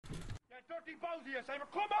dirty bowsy, Simon.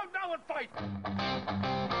 Come out now and fight.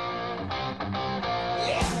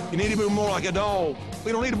 You need to be more like a dog.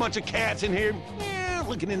 We don't need a bunch of cats in here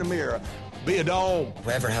looking in the mirror. Be a dog.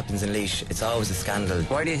 Whatever happens in Laois, it's always a scandal.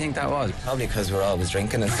 Why do you think that was? Probably because we're always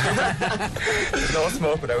drinking and stuff. There's no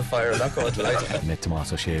smoke without fire, not going to light. I met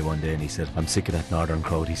Tommaso Shea one day and he said, I'm sick of that northern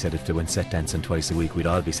crowd. He said if they went set dancing twice a week, we'd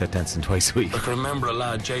all be set dancing twice a week. I can remember a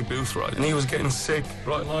lad, Jay Boothroyd, and he was getting sick,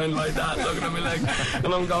 right lying like that, looking at me like,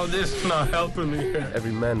 and I'm going, this is not helping me here.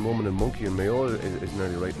 Every man, woman and monkey in Mayo is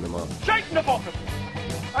nearly writing them off. Shake in the bucket.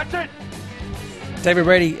 That's it. David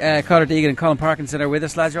Brady, Conor Deegan and Colm Parkinson are with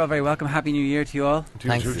us. Lads, you're all very welcome. Happy New Year to you all.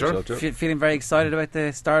 Thanks. Feeling very excited about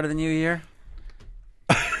the start of the new year?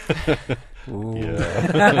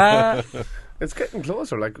 Yeah. It's getting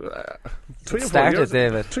closer. Like 3 or 4 years,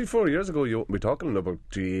 David. 3-4 years ago, you won't be talking about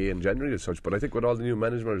GA in January as such. But I think with all the new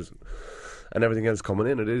managers and everything else coming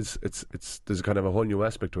in, there's kind of a whole new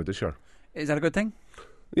aspect to it this year. Is that a good thing?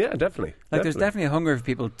 Yeah, definitely. There's definitely a hunger for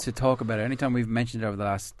people to talk about it. Anytime we've mentioned it over the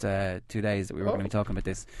last 2 days that we were going to be talking about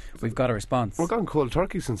this, we've got a response. We're gone cold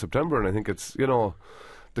turkey since September, and I think it's, the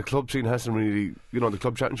club scene hasn't really, the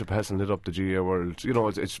club championship hasn't lit up the GA world.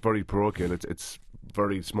 It's very parochial. It's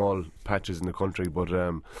very small patches in the country, but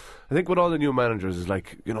I think with all the new managers, is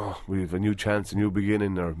like, we have a new chance, a new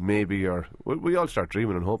beginning, or maybe, or we all start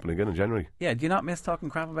dreaming and hoping again in January. Yeah, do you not miss talking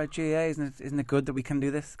crap about GA? Isn't it good that we can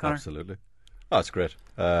do this, Conor? Absolutely. Oh, it's great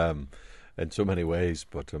in so many ways,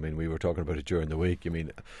 but I mean, we were talking about it during the week. I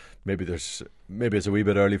mean, maybe it's a wee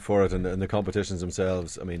bit early for it, and the competitions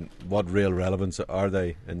themselves. I mean, what real relevance are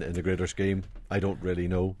they in the greater scheme? I don't really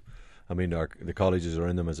know. I mean, the colleges are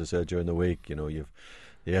in them, as I said during the week.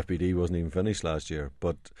 The FBD wasn't even finished last year,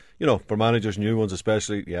 but for managers, new ones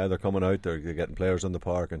especially, they're coming out, they're getting players on the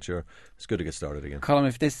park, and sure, it's good to get started again. Colm,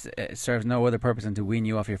 if this serves no other purpose than to wean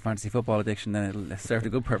you off your fantasy football addiction, then it'll serve a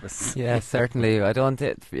good purpose. Yeah, certainly. I don't.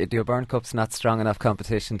 The O'Byrne Cup's not strong enough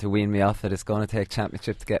competition to wean me off it. It's going to take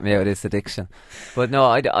championship to get me out of this addiction. But no,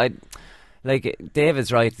 I like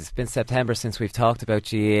David's right. It's been September since we've talked about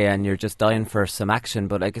GA, and you're just dying for some action.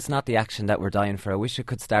 But it's not the action that we're dying for. I wish it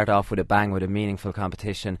could start off with a bang, with a meaningful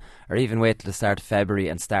competition, or even wait till the start of February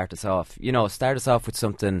and start us off. Start us off with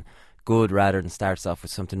something good rather than start us off with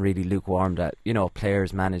something really lukewarm that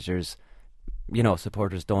players, managers,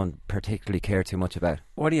 supporters don't particularly care too much about.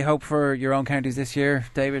 What do you hope for your own counties this year,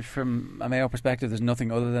 David? From a Mayo perspective, there's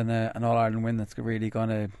nothing other than an All-Ireland win that's really going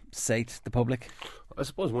to sate the public. I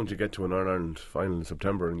suppose once you get to an All-Ireland final in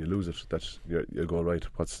September and you lose it, that's you'll go, right,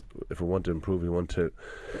 if we want to improve, we want to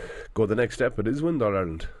go the next step, it is win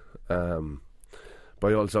All-Ireland.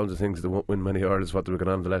 By all sounds of things, they won't win many Irelands what they were going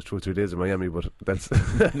on the last 2 or 3 days in Miami, but that's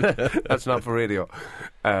that's not for radio.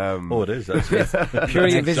 It is, actually.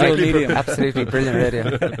 Purely visual medium. Absolutely brilliant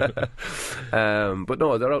radio. But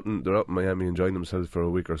no, they're out in Miami enjoying themselves for a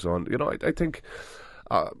week or so. And I think,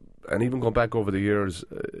 and even going back over the years,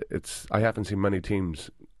 I haven't seen many teams,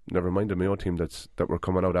 never mind the Mayo team, that were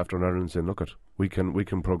coming out after an Ireland saying, look, we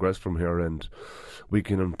can progress from here and we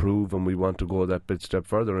can improve and we want to go that bit step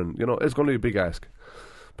further. And it's going to be a big ask,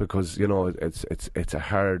 because it's a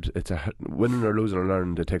hard winning or losing in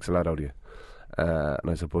Ireland, it takes a lot out of you. And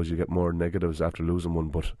I suppose you get more negatives after losing one,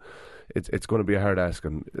 but it's going to be a hard ask,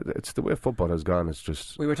 and it's the way football has gone. It's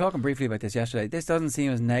just, we were talking briefly about this yesterday. This doesn't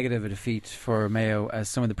seem as negative a defeat for Mayo as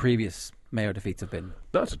some of the previous Mayo defeats have been.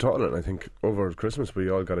 Not at all. And I think over Christmas we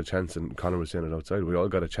all got a chance, and Conor was saying it outside, we all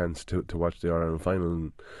got a chance to watch the All-Ireland final,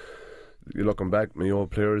 and you're looking back, Mayo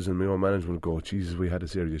players and Mayo management go, Jesus, we had a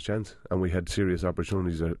serious chance, and we had serious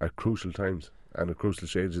opportunities at crucial times and at crucial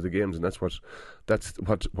stages of the games, and that's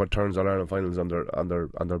what turns All-Ireland finals on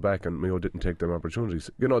their back, and Mayo didn't take them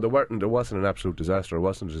opportunities. There wasn't an absolute disaster, it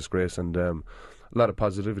wasn't a disgrace, and a lot of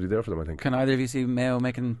positivity there for them, I think. Can either of you see Mayo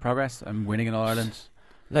making progress and winning in All-Ireland?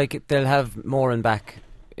 They'll have more and back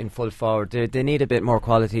in full forward. They need a bit more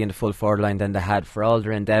quality in the full forward line than they had, for all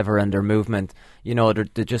their endeavour and their movement.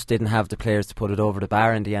 They just didn't have the players to put it over the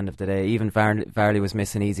bar in the end of the day. Even Varley was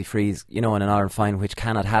missing easy frees, in an Ireland final, which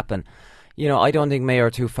cannot happen. I don't think Mayo are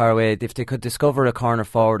too far away. If they could discover a corner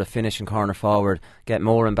forward, a finishing corner forward, get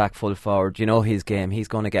Moran back full forward, his game. He's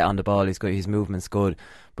going to get on the ball. His movement's good,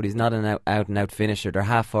 but he's not an out-and-out finisher. Their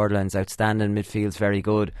half-forward line's outstanding. Midfield's very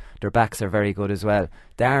good. Their backs are very good as well.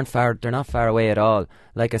 They're not far away at all.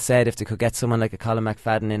 Like I said, if they could get someone like a Colin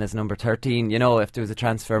McFadden in as number 13, if there was a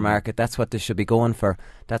transfer market, that's what they should be going for.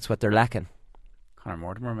 That's what they're lacking. Conor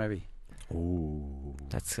Mortimer, maybe. Ooh.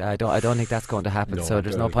 I don't think that's going to happen. No, so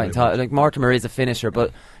there's no point in talking. Like, Mortimer is a finisher,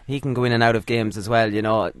 but he can go in and out of games as well.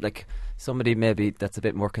 Somebody maybe that's a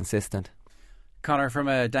bit more consistent. Conor, from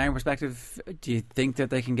a Down perspective, do you think that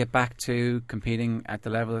they can get back to competing at the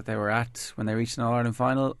level that they were at when they reached an All-Ireland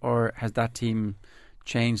final, or has that team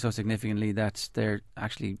changed so significantly that they're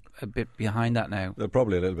actually a bit behind that now? They're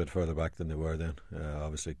probably a little bit further back than they were then.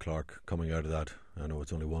 Obviously Clark coming out of that, I know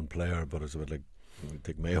it's only one player, but it's a bit like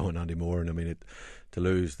take Mayo and Andy Moore, and I mean to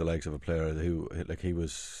lose the likes of a player who he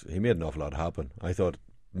made an awful lot happen. I thought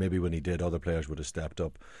maybe when he did, other players would have stepped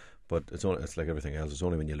up, but it's like everything else. It's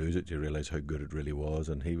only when you lose it you realise how good it really was,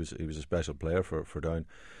 and he was a special player for Down.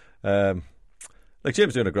 Like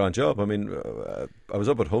James doing a grand job. I mean, I was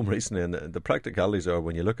up at home recently, and the practicalities are,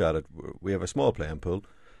 when you look at it, we have a small playing pool.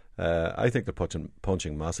 I think they're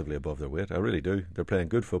punching massively above their weight. I really do. They're playing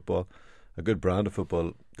good football, a good brand of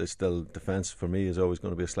football. There's still defence for me is always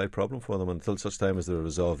going to be a slight problem for them until such time as they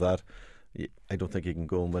resolve that. I don't think you can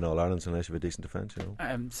go and win All Ireland unless you have a decent defence.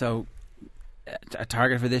 So a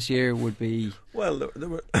target for this year would be, well,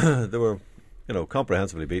 they were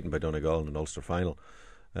comprehensively beaten by Donegal in an Ulster final.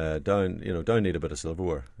 Down need a bit of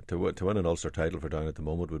silverware to win an Ulster title for Down at the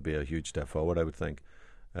moment would be a huge step forward, I would think.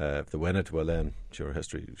 If they win it, well then sure,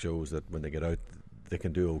 history shows that when they get out they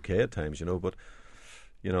can do okay at times, but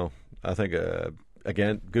I think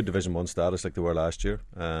again, good Division 1 status like they were last year,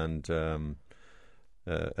 and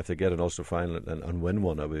if they get an Ulster final and win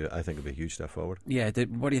one, I think it'd be a huge step forward. Yeah.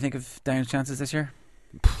 What do you think of Down's chances this year?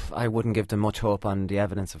 I wouldn't give them much hope on the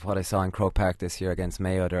evidence of what I saw in Croke Park this year against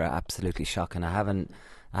Mayo. They're absolutely shocking. I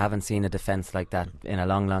haven't seen a defence like that in a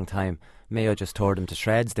long, long time. Mayo just tore them to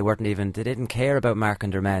shreds. They didn't care about marking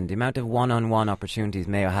their men. The amount of one-on-one opportunities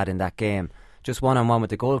Mayo had in that game, just one-on-one with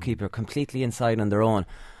the goalkeeper, completely inside on their own.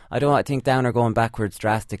 I think Down are going backwards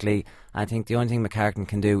drastically. I think the only thing McCartan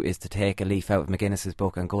can do is to take a leaf out of McGuinness's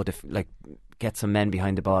book and go get some men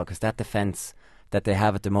behind the ball, because that defence that they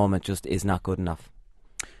have at the moment just is not good enough.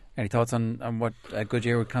 Any thoughts on what a good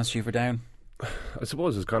year would constitute for Down? I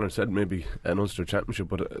suppose, as Conor said, maybe an Ulster Championship,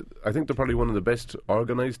 but I think they're probably one of the best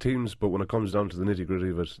organised teams. But when it comes down to the nitty gritty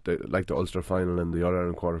of it, like the Ulster final and the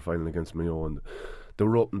All-Ireland quarter final against Mayo, and they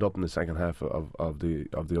were opened up in the second half of the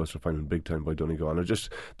Ulster final big time by Donegal. And just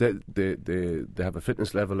they have a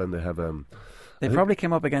fitness level, and they have they probably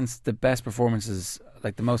came up against the best performances,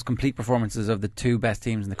 like the most complete performances of the two best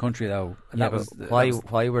teams in the country, though. And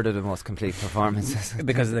why were they the most complete performances?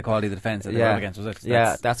 Because of the quality of the defence that they were up against, was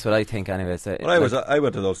it? That's what I think anyway. I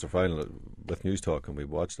went to the Ulster final with Newstalk and we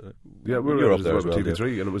watched it. Yeah, we were up there with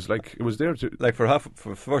TV3, and it was there too. Like for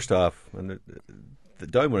first half, and the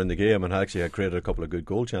Down were in the game and actually had created a couple of good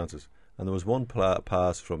goal chances, and there was one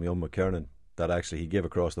pass from young McKernan that actually he gave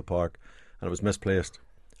across the park, and it was misplaced.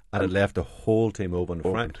 And it left the whole team open.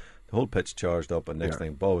 The whole pitch charged up, and next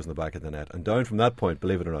thing, ball was in the back of the net. And Down from that point,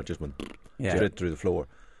 believe it or not, just went straight through the floor.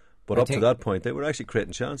 But up to that point, they were actually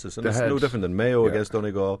creating chances, and it's no different than Mayo against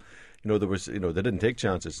Donegal. They didn't take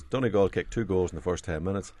chances. Donegal kicked 2 goals in the first 10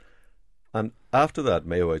 minutes, and after that,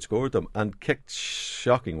 Mayo outscored them and kicked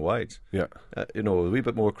shocking wides. Yeah, a wee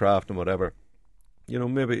bit more craft and whatever.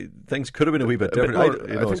 Maybe things could have been a wee bit different.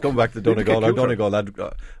 It's going back to Donegal.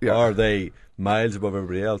 Are they miles above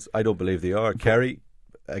everybody else? I don't believe they are. Kerry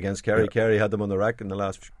had them on the rack in the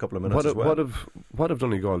last couple of minutes as well. What have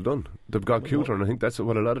Donegal done? They've got cuter, and I think that's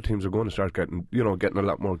what a lot of teams are going to start getting. Getting a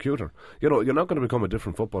lot more cuter. You're not going to become a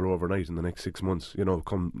different footballer overnight in the next 6 months.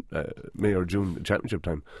 Come May or June championship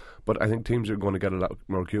time. But I think teams are going to get a lot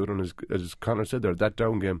more cuter. And as Conor said there, that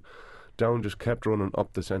Down game, Down just kept running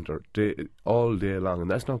up the centre all day long,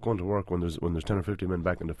 and that's not going to work when there's 10 or 15 men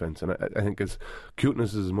back in defence. And I think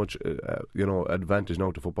cuteness is as much advantage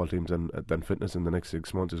now to football teams than fitness in the next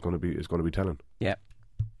 6 months is going to be telling. Yeah,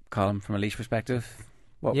 Colm, from a Laois perspective,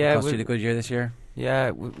 what cost you a good year this year?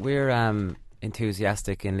 Yeah, we're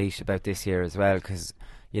enthusiastic in Laois about this year as well, because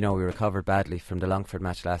we recovered badly from the Longford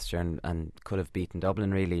match last year and could have beaten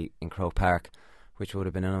Dublin really in Croke Park, which would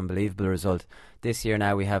have been an unbelievable result. This year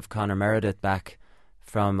now we have Conor Meredith back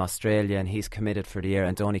from Australia, and he's committed for the year,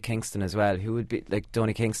 and Donny Kingston as well, who would be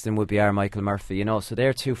Donny Kingston would be our Michael Murphy, so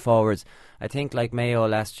they're 2 forwards. I think like Mayo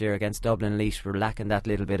last year against Dublin, Laois were lacking that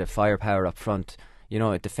little bit of firepower up front.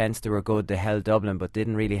 At defence they were good, they held Dublin but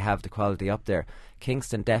didn't really have the quality up there.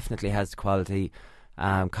 Kingston definitely has the quality.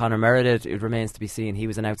 Conor Meredith, it remains to be seen. He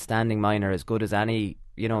was an outstanding minor, as good as any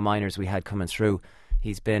minors we had coming through.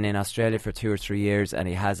 He's been in Australia for 2 or 3 years, and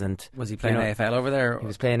he hasn't. Was he playing AFL over there? He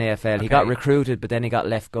was playing AFL. Okay. He got recruited, but then he got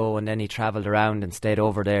let go, and then he travelled around and stayed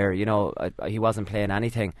over there. He wasn't playing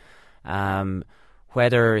anything.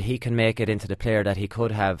 Whether he can make it into the player that he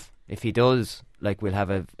could have, if he does, we'll have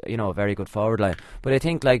a very good forward line. But I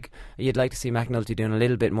think you'd like to see McNulty doing a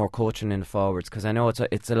little bit more coaching in the forwards, because I know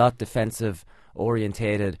it's a lot defensive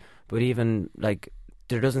orientated. But even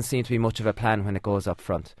there doesn't seem to be much of a plan when it goes up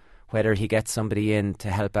front, whether he gets somebody in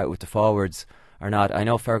to help out with the forwards or not. I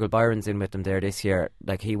know Fergal Byron's in with them there this year.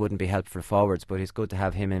 Like, he wouldn't be helpful for the forwards, but it's good to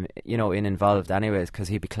have him in involved anyways, because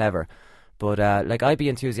he'd be clever. But like, I'd be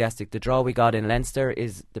enthusiastic. The draw we got in Leinster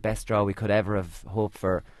is the best draw we could ever have hoped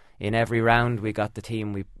for. In every round we got the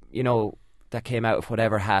team that came out of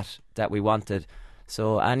whatever hat that we wanted.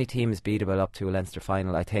 So any team is beatable up to a Leinster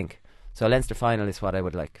final, I think. So a Leinster final is what I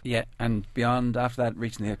would like. Yeah, and beyond after that,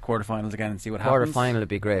 reaching the quarterfinals again and see what happens. Quarter final would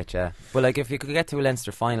be great, yeah. But like, if you could get to a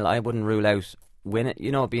Leinster final, I wouldn't rule out win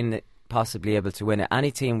it. Being possibly able to win it.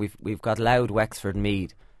 Any team, we've got Louth, Wexford,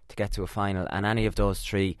 Meath to get to a final, and any of those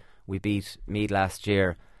three, we beat Meath last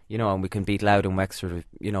year, and we can beat Louth and Wexford,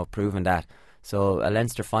 proven that. So a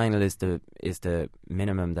Leinster final is the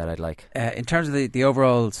minimum that I'd like. In terms of the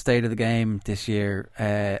overall state of the game this year,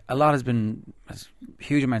 a lot has been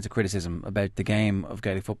huge amounts of criticism about the game of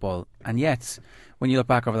Gaelic football, and yet when you look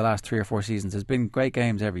back over the last 3 or 4 seasons, there's been great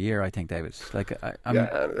games every year. I think, David. Like, I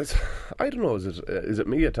don't know. Is it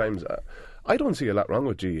me at times? I don't see a lot wrong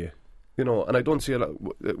with GA, and I don't see a lot.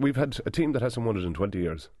 We've had a team that hasn't won it in 20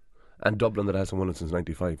 years, and Dublin that hasn't won it since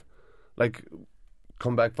 '95. Like,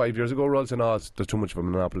 come back 5 years ago, Royal saying, there's too much of a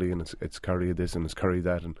monopoly, and it's Kerry this and it's Kerry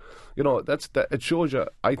that, and it shows you,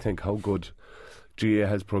 I think, how good GA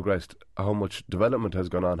has progressed, how much development has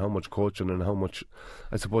gone on, how much coaching, and how much,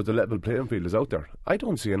 I suppose, the level playing field is out there. I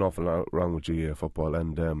don't see an awful lot wrong with GA football,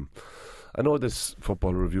 and I know this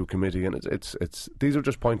football review committee, and it's these are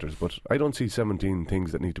just pointers, but I don't see 17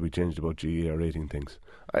 things that need to be changed about GA or 18 things.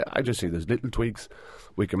 I just see there's little tweaks.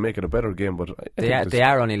 We can make it a better game, but they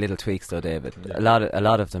are only little tweaks, though, David. Yeah. A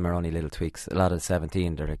lot of them are only little tweaks. A lot of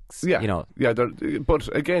 17, But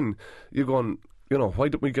again, you're going, why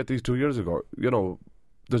didn't we get these 2 years ago?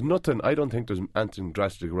 There's nothing. I don't think there's anything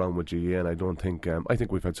drastic wrong with GA, and I don't think. I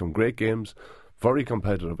think we've had some great games, very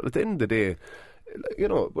competitive. But at the end of the day,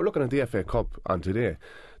 we're looking at the FA Cup on today.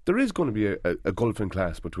 There is going to be a gulf in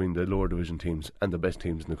class between the lower division teams and the best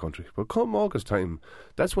teams in the country. But come August time,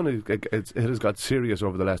 that's when it has got serious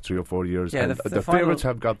over the last 3 or 4 years. Yeah, and the favourites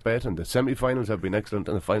have got bet, and the semi-finals have been excellent,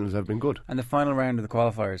 and the finals have been good. And the final round of the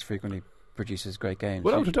qualifiers frequently produces great games.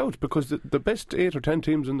 Without a doubt, because the best 8 or 10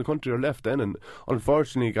 teams in the country are left then, and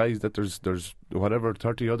unfortunately, guys, that there's whatever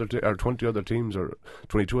 30 other or 20 other teams or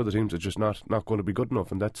 22 other teams are just not going to be good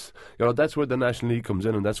enough, and that's where the National League comes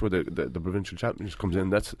in, and that's where the provincial championships comes in.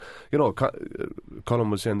 That's Colm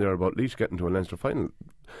was saying there about Laois getting to a Leinster final.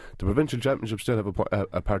 The provincial championships still have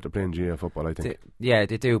a part to play in GAA football, I think. They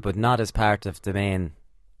do, but not as part of the main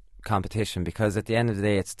competition, because at the end of the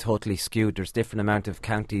day, it's totally skewed. There's different amount of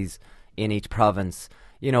counties in each province.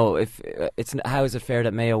 If it's how is it fair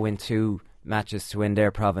that Mayo win 2 matches to win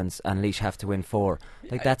their province and Laois have to win 4?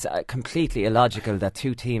 Like, that's completely illogical that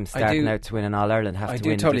 2 teams starting out to win an All-Ireland have to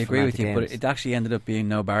win. I do totally agree with you, games. but it actually ended up being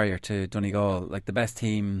no barrier to Donegal. Like, the best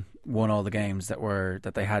team won all the games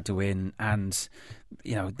that they had to win, and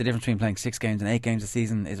the difference between playing 6 games and 8 games a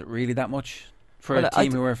season, is it really that much for a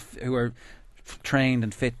team who are trained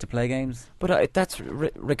and fit to play games? But that's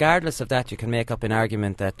regardless of that, you can make up an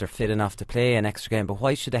argument that they're fit enough to play an extra game. But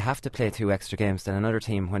why should they have to play 2 extra games than another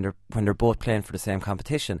team when they're both playing for the same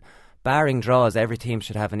competition? Barring draws, every team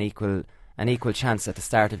should have an equal chance at the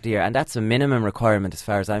start of the year, and that's a minimum requirement as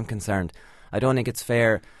far as I'm concerned. I don't think it's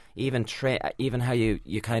fair. Even how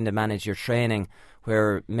you kind of manage your training,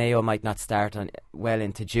 where Mayo might not start well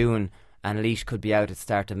into June and Laois could be out at the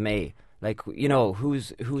start of May. Like,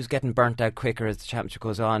 who's getting burnt out quicker as the championship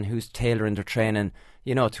goes on, who's tailoring their training,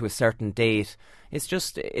 to a certain date. It's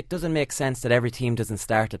just, it doesn't make sense that every team doesn't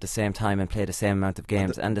start at the same time and play the same amount of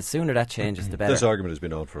games, and the sooner that changes, the better. This argument has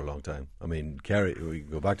been on for a long time. I mean, Kerry, we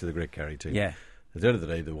go back to the great Kerry team. Yeah. At the end of the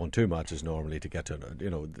day, they won 2 matches normally to get to,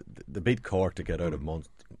 they beat Cork to get out of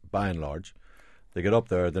Munster, by and large. They get up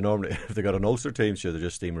there, they normally, if they got an Ulster team, sure, they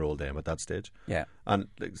just steamroll them at that stage. Yeah. And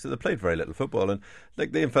so they played very little football, and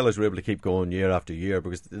them fellas were able to keep going year after year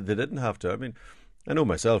because they didn't have to. I mean, I know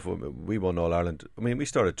myself, we won All Ireland. I mean, we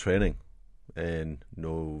started training in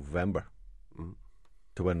November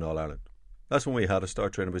to win All Ireland. That's when we had to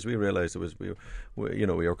start training, because we realised we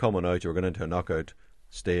were coming out, you were going into a knockout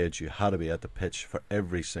stage, you had to be at the pitch for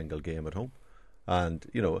every single game at home. And,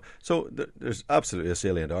 so there's absolutely a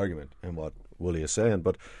salient argument in what Wooly is saying,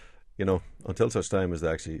 but until such time as they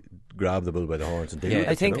actually grab the bull by the horns and deal with it.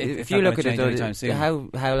 I think if you look at it, though,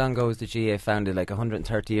 how long ago was the GA founded? Like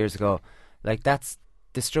 130 years ago. Like, that's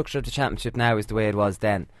the structure of the championship now is the way it was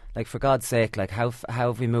then. Like, for God's sake, like how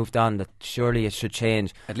have we moved on? That surely it should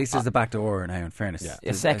change. At least there's the back door now, in fairness. Yeah.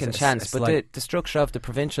 A second chance. But the structure of the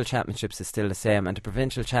provincial championships is still the same, and the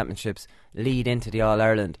provincial championships lead into the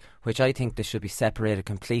All-Ireland, which I think they should be separated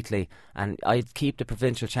completely. And I'd keep the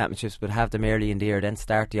provincial championships, but have them early in the year, then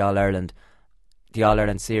start the All-Ireland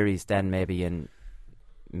series, then maybe in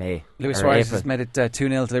May. Luis Suarez has made it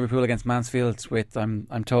 2-0 to Liverpool against Mansfield with, I'm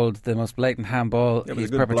told, the most blatant handball he's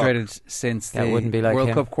perpetrated since the wouldn't be like World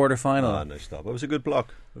him. Cup quarter-final. Ah, nice stop. It was a good block.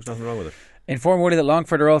 There was nothing wrong with it. Inform Woody that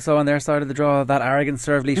Longford are also on their side of the draw. That arrogance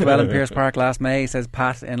served Laois well in Pearse Park last May, says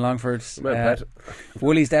Pat in Longford.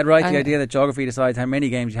 Wooly's dead right. The idea that geography decides how many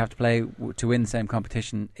games you have to play to win the same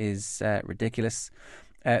competition is ridiculous.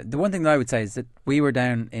 The one thing that I would say is that we were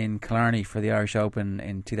down in Killarney for the Irish Open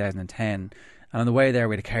in 2010, and on the way there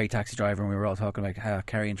we had a Kerry taxi driver, and we were all talking about how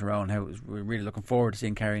Kerry and Tyrone, how we were really looking forward to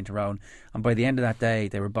seeing Kerry and Tyrone, and by the end of that day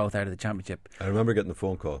they were both out of the championship. I remember getting the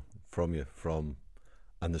phone call from you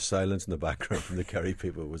and the silence in the background from the Kerry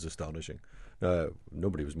people was astonishing.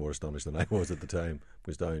 Nobody was more astonished than I was at the time.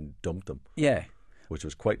 Was down and dumped them. Yeah, which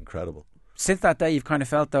was quite incredible. Since that day you've kind of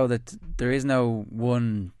felt though that there is no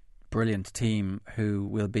one brilliant team who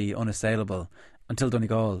will be unassailable until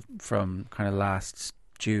Donegal from kind of last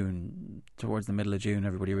June, towards the middle of June.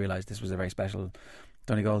 Everybody realised this was a very special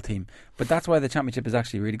Donegal team, but that's why the championship is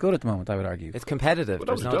actually really good at the moment, I would argue. It's competitive.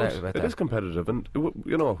 There's no doubt about that. It is competitive, and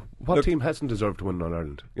you know what team hasn't deserved to win All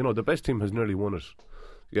Ireland? You know, the best team has nearly won it.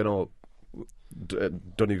 You know,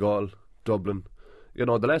 Donegal, Dublin. You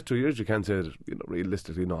know, the last 2 years you can't say that, you know,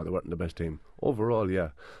 realistically, no, they weren't the best team. Overall, yeah.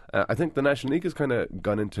 I think the National League has kind of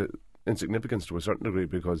gone into insignificance to a certain degree,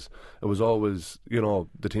 because it was always, you know,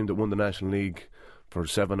 the team that won the National League for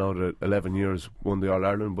 7 out of 11 years won the All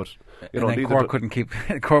Ireland, but you know, then Cork couldn't keep.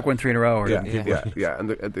 Cork won 3 in a row. Yeah,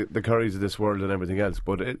 and the Currys of this world and everything else.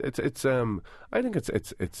 But it's I think it's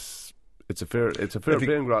a fair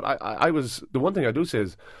playing ground. I was, the one thing I do say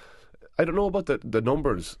is, I don't know about the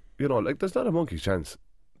numbers. You know, like, there's not a monkey's chance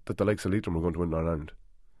that the likes of Leitrim are going to win All Ireland.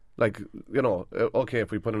 Like, you know, okay,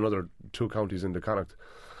 if we put another 2 counties into Connacht,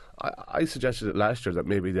 I suggested it last year that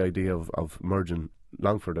maybe the idea of merging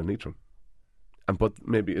Longford and Leitrim, and but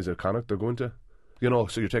maybe is it Connacht they're going to, you know,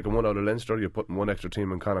 so you're taking one out of Leinster, you're putting one extra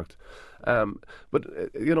team in Connacht, but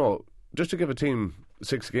you know, just to give a team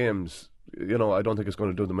 6 games, you know, I don't think it's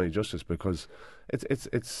going to do them any justice, because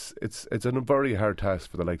it's a very hard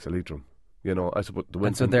task for the likes of Leitrim. You know, I suppose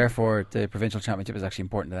and so therefore the provincial championship is actually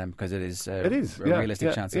important to them, because it is a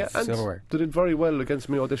realistic chance of silverware. They did very well against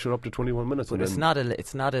Mayo this year, up to 21 minutes. But it's not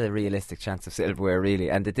a realistic chance of silverware, really,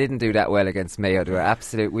 and they didn't do that well against Mayo. They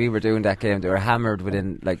were we were doing that game, they were hammered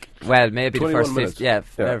within, like, well, maybe the first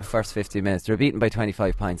 50, first 50 minutes. They were beaten by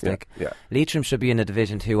 25 points. Leitrim should be in a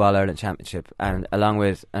Division 2 All-Ireland Championship, and along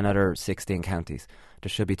with another 16 counties. There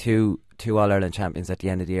should be two All-Ireland champions at the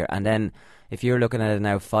end of the year, and then if you're looking at it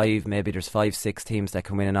now, 5, maybe there's 5-6 teams that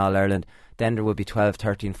can win in All-Ireland, then there would be 12,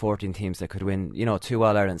 13, 14 teams that could win, you know, 2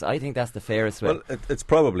 All-Irelands. I think that's the fairest way. Well, it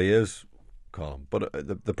probably is, Colm, but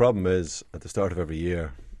the problem is, at the start of every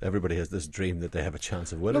year, everybody has this dream that they have a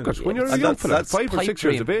chance of winning. Look, when you're a young fella, 5 or 6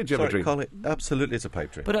 years of age, you have a dream. Colin, absolutely, it's a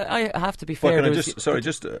pipe dream. But I have to be fair.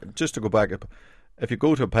 Just to go back, if you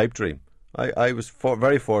go to a pipe dream, I was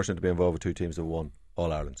very fortunate to be involved with 2 teams that won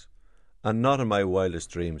All-Irelands, and not in my wildest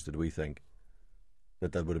dreams did we think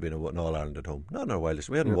that would have been an All-Ireland at home. Not in our wildest.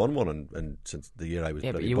 We hadn't won one since the year I was.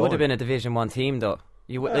 Yeah, but you would have been a Division 1 team, though.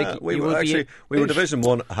 We were Division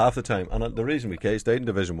 1 half the time, and the reason we stayed in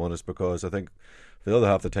Division 1 is because I think for the other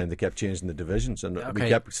half the time they kept changing the divisions, and we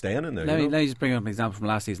kept staying in there. Let me just bring up an example from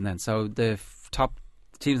last season then. So the top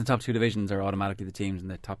teams in the top 2 divisions are automatically the teams in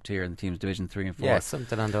the top tier, and the teams Division 3 and 4. Yeah,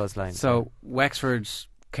 something on those lines. So Wexford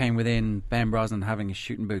came within Ben Brosnan having his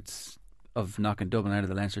shooting boots of knocking Dublin out of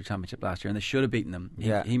the Leinster Championship last year, and they should have beaten them.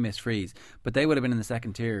 He missed frees, but they would have been in the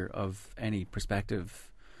second tier of any prospective.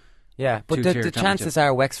 Yeah, but the chances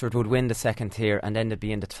are Wexford would win the second tier and then they'd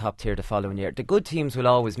be in the top tier the following year. The good teams will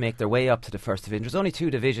always make their way up to the first division. There's only 2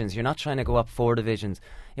 divisions. You're not trying to go up 4 divisions.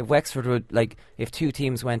 If Wexford would, like, if 2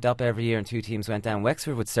 teams went up every year and 2 teams went down,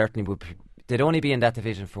 Wexford would certainly they'd only be in that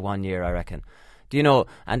division for 1 year, I reckon. Do you know?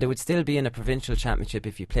 And they would still be in a provincial championship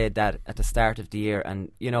if you played that at the start of the year,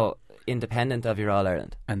 and, you know, independent of your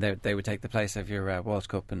All-Ireland. And they would take the place of your Walsh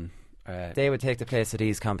Cup, and they would take the place of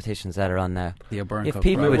these competitions that are on now. The O'Byrne if Cup.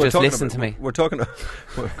 People would just listen to me. We're talking.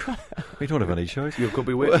 We don't have any choice. You could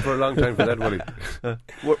be waiting for a long time for that, Willie.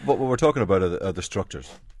 What we're talking about are the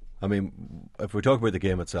structures. I mean, if we talk about the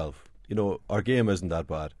game itself, you know, our game isn't that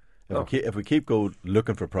bad. If we keep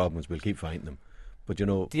looking for problems, we'll keep finding them. But, you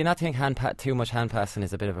know, do you not think too much hand passing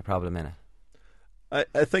is a bit of a problem in it?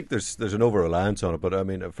 I think there's an over-reliance on it, but I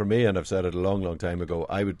mean, for me, and I've said it a long, long time ago,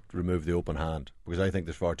 I would remove the open hand because I think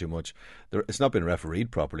there's far too much. It's not been refereed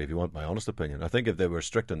properly, if you want my honest opinion. I think if they were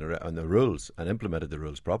strict on the rules and implemented the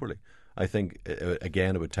rules properly, I think,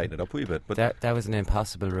 again, it would tighten it up a wee bit. But that was an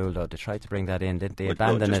impossible rule, though. They tried to bring that in, didn't they?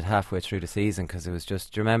 Abandoned it halfway through the season because it was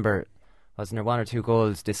just, do you remember, wasn't there 1 or 2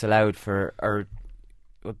 goals disallowed for, or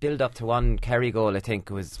build up to one Kerry goal, I think,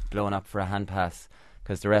 was blown up for a hand pass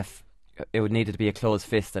because the ref, it would needed to be a closed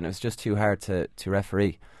fist, and it was just too hard to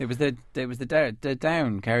referee. It was the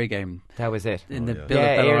down Kerry game. That was it in the build up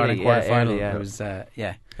that early quarter final. It was a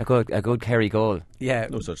good Kerry goal. Yeah,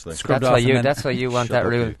 no such thing. That's why you want that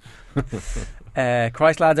rule.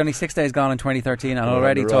 Christ, lads, only 6 days gone in 2013 and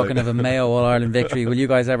already talking of a Mayo All-Ireland victory. Will you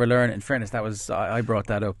guys ever learn? In fairness, that was I brought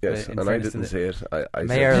that up. Yes, and I didn't say it.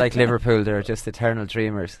 Mayo are like Liverpool, they're just eternal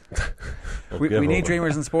dreamers. we need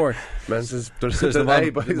dreamers in sport. There's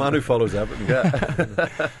the man who follows Everton.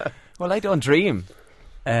 Yeah. Well, I don't dream.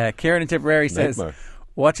 Kieran in Tipperary says,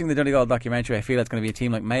 watching the Donegal documentary, I feel it's going to be a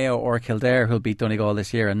team like Mayo or Kildare who'll beat Donegal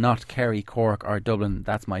this year and not Kerry, Cork or Dublin.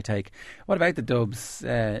 That's my take. What about the Dubs?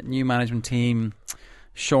 New management team,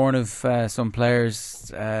 shorn of some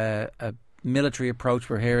players, a military approach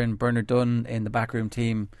we're hearing, Bernard Dunn in the backroom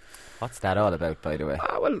team. What's that all about, by the way?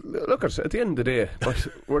 Well, look, at the end of the day, but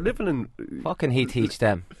we're living in... What can he teach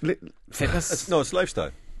them? Fitness? It's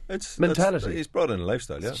lifestyle. It's mentality. He's brought in a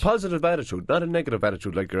lifestyle, yeah. Positive attitude, not a negative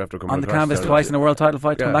attitude like you're after coming on the canvas twice in a world title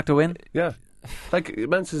fight to come back to win. Yeah, like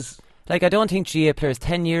Men's like, I don't think GA players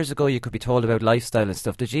 10 years ago you could be told about lifestyle and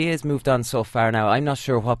stuff. The GA's moved on so far now. I'm not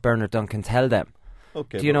sure what Bernard Dunn can tell them.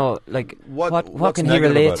 Okay, do you know, like, what can he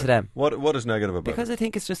relate to them? What is negative about it? Because I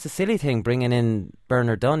think it's just a silly thing bringing in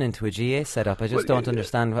Bernard Dunn into a GA setup. I just don't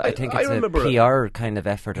understand. I think it's a PR kind of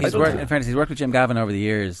effort. In fairness, he's worked with Jim Gavin over the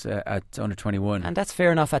years at under 21. And that's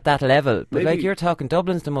fair enough at that level. But like you're talking,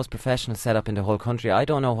 Dublin's the most professional setup in the whole country. I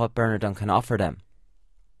don't know what Bernard Dunn can offer them.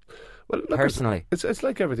 Well, look, personally, it's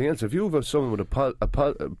like everything else. If you have someone with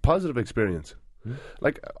a positive experience,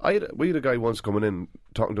 like we had a guy once coming in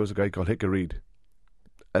talking to us, a guy called Hickey Reid.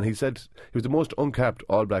 And he said he was the most uncapped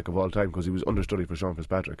All Black of all time because he was understudy for Sean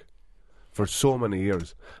Fitzpatrick for so many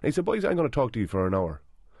years. And he said, boys, I'm going to talk to you for an hour.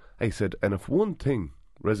 He said, and if one thing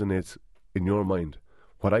resonates in your mind,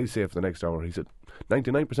 what I say for the next hour, he said,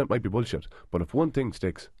 99% might be bullshit, but if one thing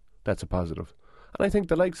sticks, that's a positive. And I think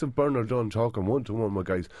the likes of Bernard Dunn talking one-to-one with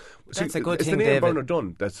guys. That's a good thing, David. It's the name Bernard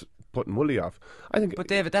Dunn that's putting Woolley off. I think. But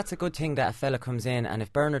David, that's a good thing that a fella comes in, and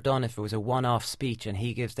if Bernard Dunn, if it was a one-off speech and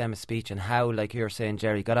he gives them a speech and how, like you're saying,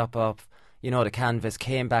 Jerry, got up, the canvas,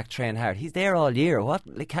 came back, trained hard. He's there all year. What?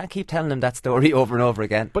 They can't keep telling him that story over and over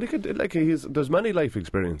again. But he could, there's many life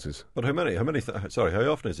experiences. But how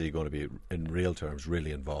often is he going to be, in real terms,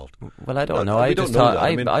 really involved? Well, I don't know.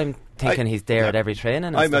 I'm thinking he's there at every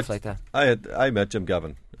training and stuff like that. I met Jim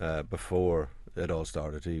Gavin before it all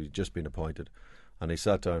started. He'd just been appointed. And he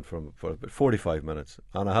sat down for about 45 minutes.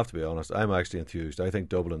 And I have to be honest, I'm actually enthused. I think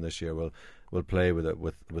Dublin this year will play with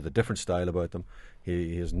a different style about them.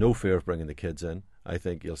 He has no fear of bringing the kids in. I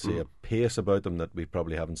think you'll see a pace about them that we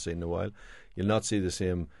probably haven't seen in a while. You'll not see the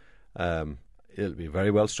same. It'll be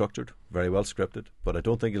very well structured, very well scripted. But I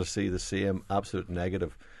don't think you'll see the same absolute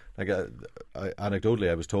negative. Like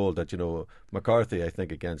anecdotally, I was told that McCarthy, I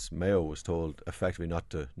think against Mayo, was told effectively not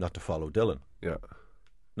to follow Dillon. Yeah.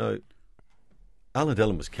 Now, Alan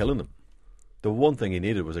Dillon was killing them. The one thing he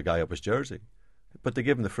needed was a guy up his jersey. But they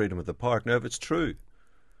give him the freedom of the park. Now, if it's true,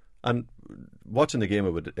 and watching the game,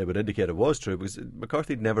 it would indicate it was true, because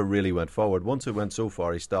McCarthy never really went forward. Once it went so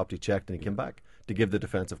far, he stopped, he checked, and he came back to give the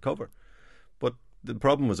defensive cover. But the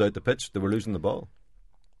problem was out the pitch. They were losing the ball.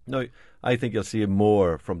 No, I think you'll see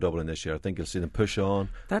more from Dublin this year. I think you'll see them push on.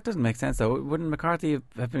 That doesn't make sense, though. Wouldn't McCarthy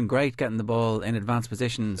have been great getting the ball in advanced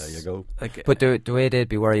positions? There you go. But the way they'd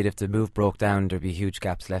be worried if the move broke down, there'd be huge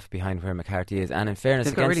gaps left behind where McCarthy is. And in fairness,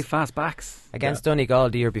 they've got really fast backs. Against Donegal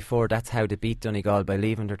the year before, that's how they beat Donegal, by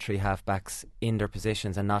leaving their three half backs in their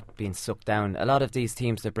positions and not being sucked down. A lot of these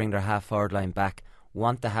teams that bring their half forward line back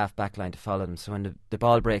want the half back line to follow them, so when the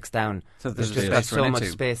ball breaks down, so there's just so much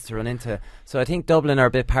space to run into. So I think Dublin are a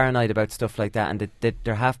bit paranoid about stuff like that, and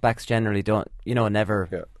their half backs generally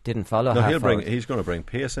didn't follow. He's going to bring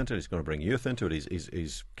pace into it. He's going to bring youth into it.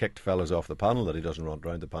 He's kicked fellas off the panel that he doesn't run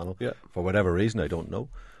round the panel for whatever reason, I don't know.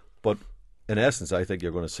 But in essence, I think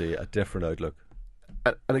you're going to see a different outlook.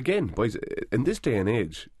 And again, boys, in this day and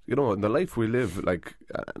age, in the life we live,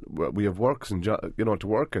 we have works and to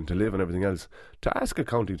work and to live and everything else. To ask a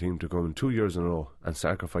county team to come in 2 years in a row and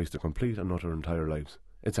sacrifice the complete and utter entire lives,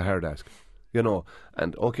 it's a hard ask,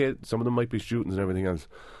 And okay, some of them might be students and everything else,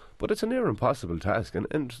 But it's a near impossible task.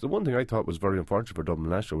 And the one thing I thought was very unfortunate for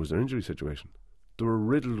Dublin last year was their injury situation. They were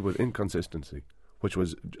riddled with inconsistency, which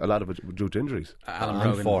was a lot of it due to injuries.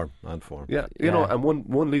 And form. Yeah, you know, and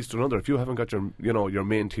one leads to another. If you haven't got your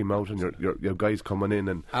main team out and your guys coming in,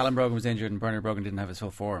 and Alan Brogan was injured and Bernard Brogan didn't have his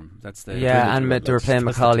full form. That's the and they were playing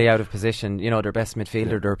Macaulay out of position. You know, their best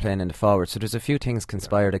midfielder they were playing in the forward. So there's a few things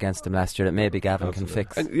conspired against them last year that maybe Gavin can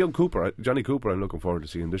fix. And Johnny Cooper, I'm looking forward to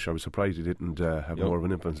seeing this year. I was surprised he didn't have more of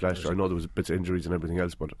an influence last year. I know there was bits of injuries and everything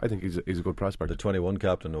else, but I think he's a good prospect. The 21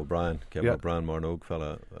 captain Kevin O'Brien, Marnogue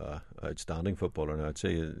fella, outstanding footballer. Now I'd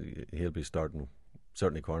say he'll be starting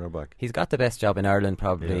certainly cornerback. He's got the best job in Ireland,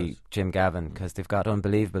 probably, Jim Gavin, because they've got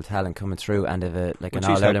unbelievable talent coming through and they've an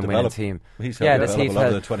All-Ireland winning team.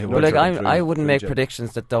 I wouldn't make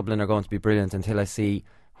predictions that Dublin are going to be brilliant until I see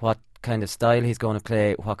what kind of style he's going to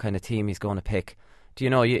play, what kind of team he's going to pick. Do you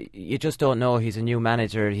know, you just don't know. He's a new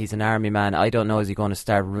manager, he's an army man. I don't know, is he going to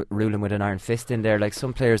start ruling with an iron fist in there? Like,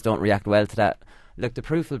 some players don't react well to that. Look, the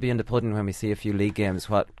proof will be in the pudding when we see a few league games,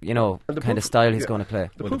 what, kind of style he's going to play.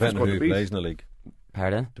 Well, depending on who he plays in the league.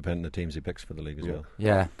 Pardon? Depending on the teams he picks for the league as well.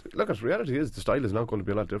 Yeah. Look, the reality is the style is not going to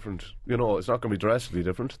be a lot different. You know, it's not going to be drastically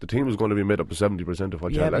different. The team is going to be made up of 70% of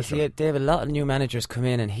what you had last year. They have a lot of new managers come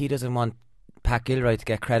in and he doesn't want Pat Gilroy to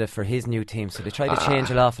get credit for his new team, so they try to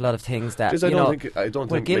change an awful lot of things that I don't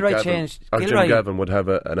think Gilroy changed. Jim Gavin would have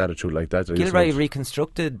an attitude like that. Gilroy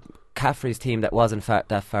reconstructed Caffrey's team that wasn't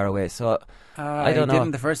that far away, so I don't know. He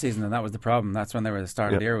didn't the first season, and that was the problem. That's when they were the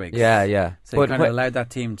start of the earwigs. Yeah. So he kind of allowed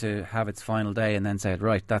that team to have its final day and then said,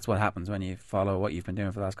 right, that's what happens when you follow what you've been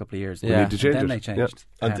doing for the last couple of years. Yeah. And then they changed.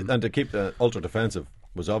 Yeah. And to keep the ultra defensive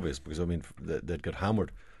was obvious, because I mean they'd got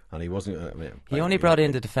hammered. And he wasn't. He only brought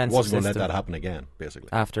in the defensive wasn't going to system let that happen again, basically.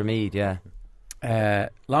 after Meath. Yeah.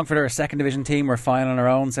 Longford are a second division team. We're fine on our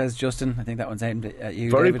own, says Justin. I think that one's aimed at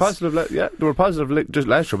you. Very David. positive. They were positive just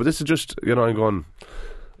last year, but this is just I'm going.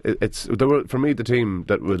 They were, for me, the team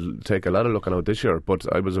that will take a lot of looking out this year.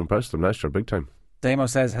 But I was impressed with them last year, big time. Damo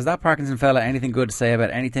says, has that Parkinson fella anything good to say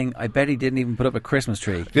about anything? I bet he didn't even put up a Christmas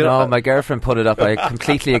tree. My girlfriend put it up. I'm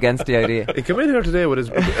completely against the idea. He came in here today with his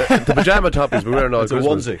the pyjama top he's been wearing all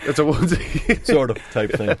Christmas. It's a onesie. Sort of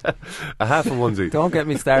type thing. A half a onesie. Don't get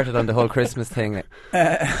me started on the whole Christmas thing.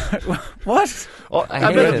 What? Oh,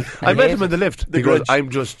 I met him in the lift. He goes,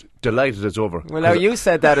 I'm just delighted it's over. Well, now you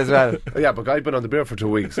said that as well. Yeah, but I've been on the beer for 2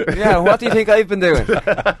 weeks. Yeah, what do you think I've been doing?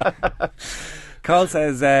 Carl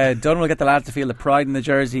says, Dunn will get the lads to feel the pride in the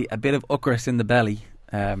jersey, a bit of uckris in the belly,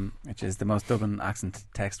 which is the most Dublin accent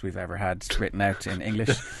text we've ever had written out in English.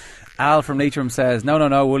 Al from Leitrim says,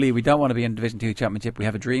 no, Wooly, we don't want to be in Division 2 Championship. We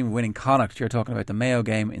have a dream of winning Connacht. You're talking about the Mayo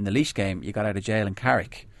game. In the Laois game, you got out of jail in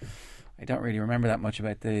Carrick. I don't really remember that much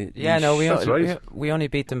about the... Yeah, no, we only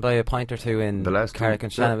beat them by a point or two in the last Carrick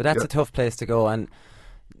and Shannon, but that's a tough place to go. And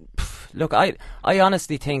look, I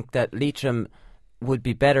honestly think that Leitrim would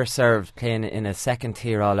be better served playing in a second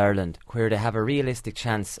tier All-Ireland where they have a realistic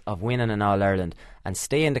chance of winning an All-Ireland and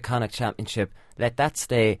stay in the Connacht Championship, let that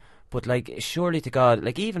stay. But surely to God,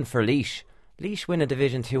 even for Laois win a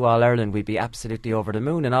Division 2 All-Ireland, we'd be absolutely over the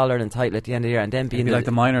moon, an All-Ireland title at the end of the year, and then be like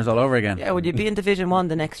the minors all over again. Yeah, would you be in Division 1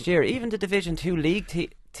 the next year? Even the Division 2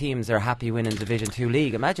 league teams are happy winning Division 2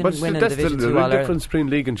 league. Imagine winning Division 2 All-Ireland. That's the difference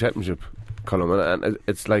between league and championship, Colm, and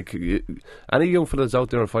it's like any young fellas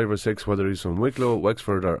out there, 5 or 6, whether he's from Wicklow,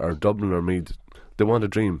 Wexford or Dublin or Meath, they want a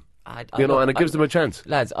dream. And it gives them a chance.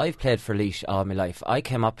 Lads, I've played for Laois all my life. I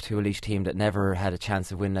came up to a Laois team that never had a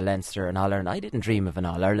chance of winning a Leinster and All-Ireland. I didn't dream of an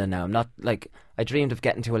All-Ireland now. I'm not I dreamed of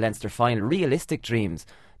getting to a Leinster final. Realistic dreams.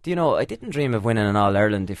 Do you know, I didn't dream of winning an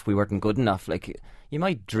All-Ireland if we weren't good enough. You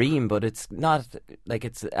might dream, but it's not,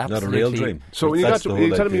 it's absolutely... Not a real dream. So when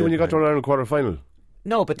you're telling me when you got to an Ireland quarter final...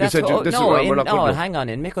 No, but that's hang on.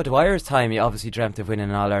 In Mick O'Dwyer's time, you obviously dreamt of winning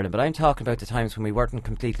an All-Ireland, but I'm talking about the times when we weren't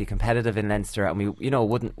completely competitive in Leinster and we,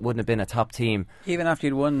 wouldn't have been a top team. Even after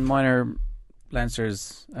you'd won minor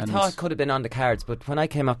Leinsters, I thought it could have been on the cards. But when I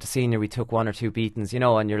came up to senior, we took 1 or 2 beatings,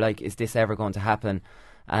 and you're like, is this ever going to happen?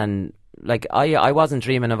 And I wasn't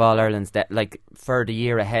dreaming of All-Irelands that for the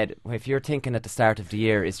year ahead. If you're thinking at the start of the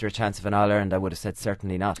year, is there a chance of an All-Ireland? I would have said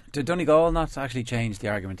certainly not. Did Donegal not actually change the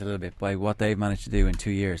argument a little bit by what they've managed to do in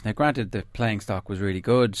 2 years? Now, granted, the playing stock was really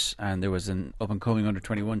good, and there was an up-and-coming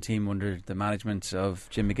under-21 team under the management of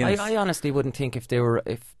Jim McGuinness. I honestly wouldn't think if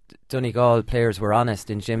Donegal players were honest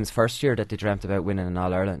in Jim's first year that they dreamt about winning an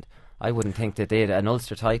All-Ireland. I wouldn't think they did. An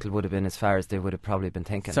Ulster title would have been as far as they would have probably been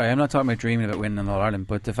thinking. Sorry, I'm not talking about dreaming about winning an All-Ireland,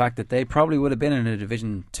 but the fact that they probably would have been in a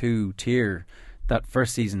Division 2 tier that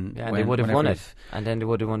first season. Yeah, and they would have won it. And then they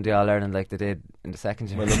would have won the All-Ireland like they did in the second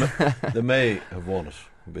year. Well, they may have won it,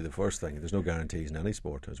 would be the first thing. There's no guarantees in any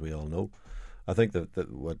sport, as we all know. I think that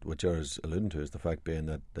what Gerard's alluding to is the fact being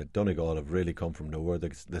that Donegal have really come from nowhere.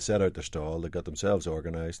 They set out their stall, they got themselves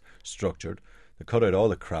organised, structured, they cut out all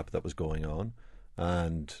the crap that was going on,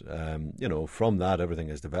 and from that everything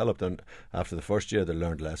has developed. And after the first year, they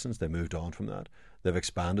learned lessons. They moved on from that. They've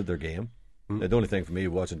expanded their game. The only thing for me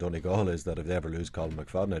watching Donegal is that if they ever lose Colm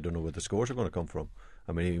McFadden, I don't know where the scores are going to come from.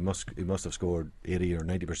 I mean, he must have scored 80 or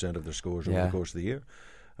 90% of their scores over the course of the year,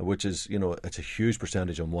 which is, it's a huge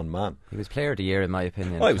percentage on one man. He was player of the year in my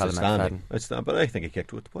opinion. He was outstanding. But I think he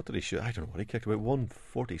kicked what did he shoot? I don't know what he kicked, about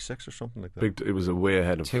 146 or something like that. It was a way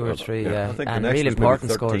ahead of 2 or 3. I think and the next really was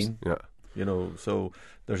important 13. scores. Yeah. So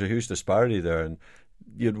there's a huge disparity there, and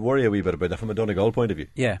you'd worry a wee bit about that from a Donegal point of view.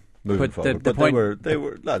 Yeah. Moving forward. But they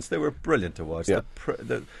were lads, they were brilliant to watch. Yeah.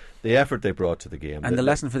 The effort they brought to the game. And the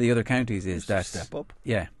lesson for the other counties is that step up.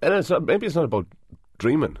 Yeah. And maybe it's not about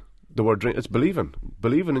dreaming. The word dream, it's believing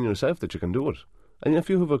in yourself that you can do it. And if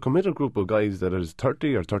you have a committed group of guys that is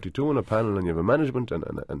 30 or 32 on a panel, and you have a management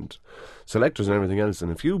and selectors and everything else,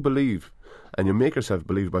 and if you believe and you make yourself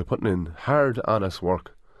believe by putting in hard, honest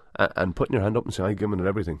work and putting your hand up and saying, I'm giving it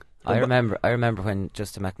everything. I remember when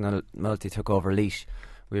Justin McNulty took over Laois,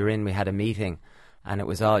 we had a meeting, and it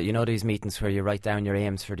was all, these meetings where you write down your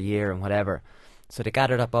aims for the year and whatever. So they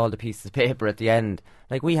gathered up all the pieces of paper at the end.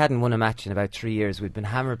 Like, we hadn't won a match in about 3 years. We'd been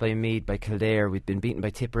hammered by Meath, by Kildare, we'd been beaten by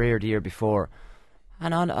Tipperary the year before.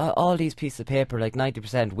 And on all these pieces of paper, like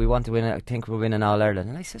 90%, we want to win it, I think we're winning All-Ireland.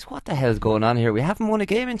 And I says, what the hell's going on here? We haven't won a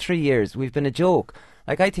game in 3 years. We've been a joke.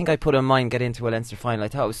 Like, I think I put in mind get into a Leinster final. I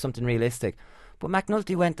thought it was something realistic. But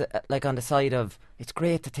McNulty went on the side of, it's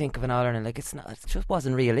great to think of an All-Ireland. Like, it's not. It just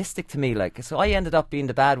wasn't realistic to me. Like, so I ended up being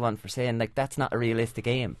the bad one for saying, like, that's not a realistic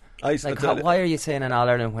aim. Why are you saying an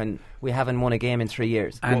All-Ireland when we haven't won a game in 3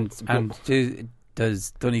 years?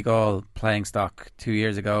 Does Donegal playing stock 2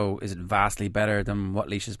 years ago, is it vastly better than what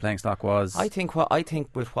Laois's playing stock was? I think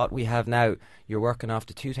with what we have now, you're working off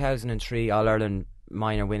the 2003 All-Ireland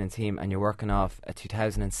minor winning team, and you're working off a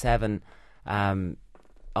 2007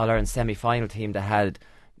 All-Ireland semi-final team that had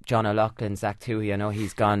John O'Loughlin, Zach Toohey, I know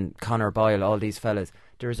he's gone, Conor Boyle, all these fellas.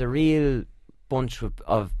 There's a real bunch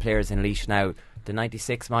of players in Laois now. The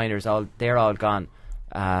 96 minors, they're all gone.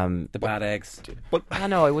 The bad eggs. But I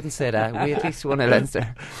know, I wouldn't say that. We at least won a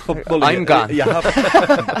Leinster. I'm gone. You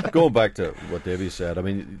have going back to what Davey said, I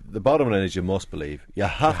mean, the bottom line is you must believe. You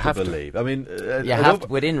have to believe. I mean, you have to,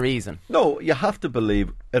 within reason. No, you have to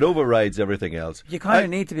believe. It overrides everything else. You kind of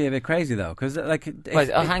need to be a bit crazy though, because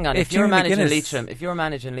hang on. If you're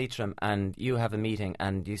managing Leitrim and you have a meeting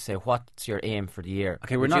and you say, what's your aim for the year?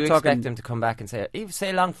 Okay, would you expect them to come back and say, even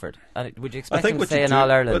say Longford? And would you expect them to say an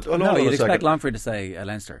All-Ireland? No, you'd expect Longford to say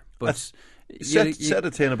Leinster. But set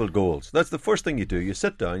attainable goals. That's the first thing you do. You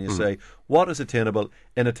sit down, you say, what is attainable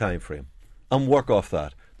in a time frame, and work off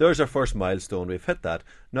that. There's our first milestone. We've hit that.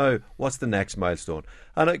 Now, what's the next milestone?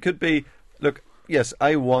 And it could be, look, yes,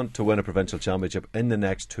 I want to win a provincial championship in the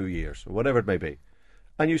next 2 years, or whatever it may be.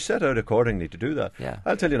 And you set out accordingly to do that. Yeah.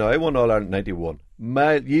 I'll tell you now, I won All-Ireland 91,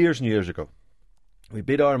 years and years ago. We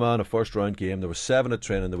beat Armagh in a first round game. There was 7 at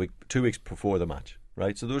training the week, 2 weeks before the match,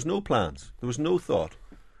 right? So there was no plans. There was no thought.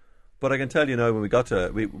 But I can tell you now, when we got to,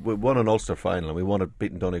 we won an Ulster final, and we won it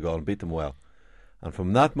beating Donegal and beat them well. And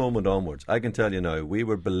from that moment onwards, I can tell you now, we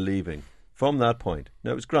were believing from that point.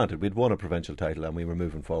 Now, it was granted, we'd won a provincial title and we were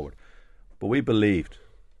moving forward. But we believed.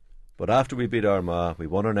 But after we beat Armagh, we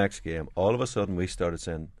won our next game, all of a sudden we started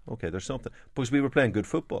saying, okay, there's something. Because we were playing good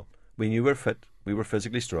football. We knew we were fit, we were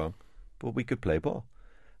physically strong, but we could play ball.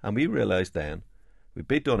 And we realised then, we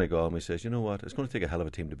beat Donegal and we said, you know what, it's going to take a hell of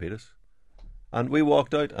a team to beat us. And we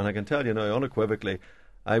walked out, and I can tell you now, unequivocally,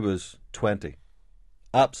 I was 20.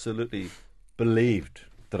 Absolutely believed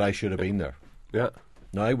that I should have been there. Yeah.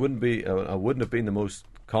 Now, I wouldn't have been the most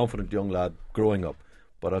confident young lad growing up.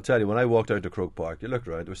 But I'll tell you, when I walked out to Croke Park, you looked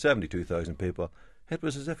around, there were 72,000 people. It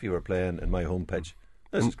was as if you were playing in my home pitch.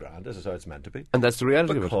 This is grand, this is how it's meant to be. And that's the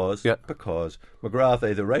reality of it. Because McGrath,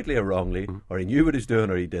 either rightly or wrongly, or he knew what he was doing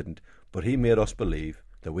or he didn't, but he made us believe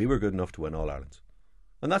that we were good enough to win All-Irelands.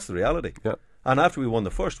 And that's the reality. Yeah. And after we won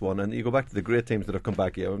the first one, and you go back to the great teams that have come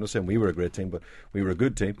back here, I'm not saying we were a great team, but we were a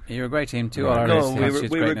good team. You were a great team too. No,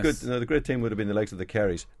 we were good. No, the great team would have been the likes of the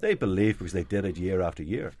Kerrys. They believed because they did it year after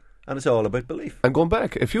year. And it's all about belief. And going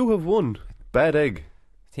back, if you have won bad egg,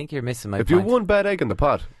 I think you're missing my point. If you won bad egg in the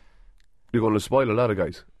pot, you're going to spoil a lot of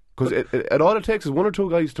guys. Because all it takes is 1 or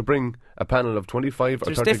 2 guys to bring a panel of 25 or 30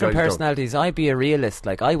 guys down. There's different personalities. I'd be a realist.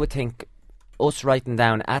 Like, I would think us writing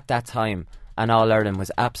down at that time and All-Ireland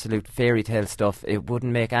was absolute fairy tale stuff. It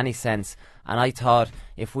wouldn't make any sense. And I thought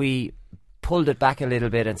if we pulled it back a little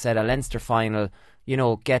bit and said a Leinster final,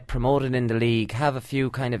 get promoted in the league, have a few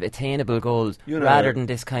kind of attainable goals, You know, rather than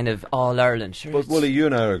this kind of All-Ireland. Sure, But Willie, you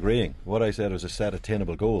and I are agreeing. What I said was a set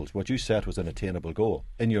attainable goals. What you set was an attainable goal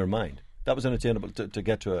in your mind. That was an attainable to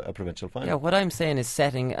get to a provincial final. yeah, what I'm saying is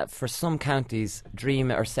setting, for some counties,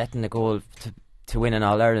 dream or setting a goal to win an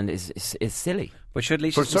All-Ireland is silly. But should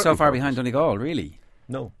Laois For be so certain far purposes. behind Donegal, really?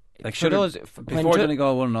 No. Like, For should those- before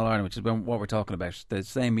Donegal won All Ireland, which is what we're talking about, the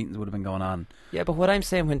same meetings would have been going on. Yeah, but what I'm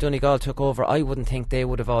saying, when Donegal took over, I wouldn't think they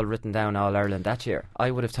would have all written down All Ireland that year.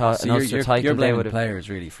 I would have thought So an Ulster you're title they blaming would have. players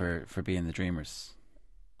really for being the dreamers.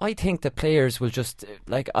 I think the players will just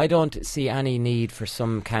I don't see any need for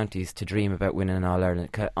some counties to dream about winning an All Ireland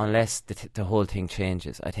unless the whole thing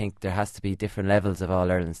changes. I think there has to be different levels of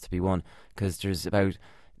All Irelands to be won, because there's about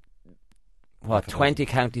 20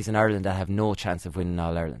 counties in Ireland that have no chance of winning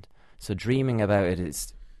All Ireland. So dreaming about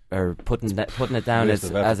it or putting it down Waste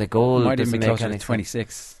of effort. as a goal Might even doesn't be make closer any to sense.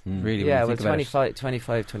 26, really. Yeah, when well, you think about it.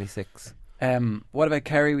 25, 26. What about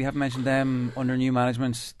Kerry? We haven't mentioned them under new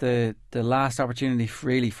management. The last opportunity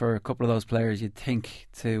really for a couple of those players, you'd think,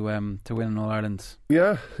 to win an All Ireland.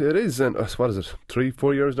 Yeah, it is. And what is it?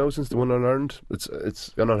 3-4 years now since they won All Ireland.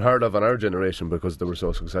 It's unheard of in our generation because they were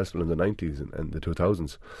so successful in the 90s and the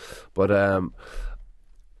 2000s. But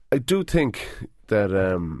I do think that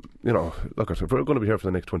look, if we're going to be here for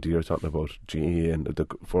the next 20 years talking about GE and the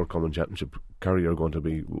forthcoming championship, Kerry are going to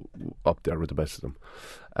be up there with the best of them.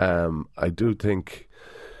 I do think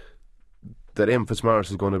that Eamon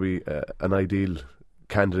Fitzmaurice is going to be an ideal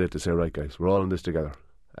candidate to say, right guys, we're all in this together,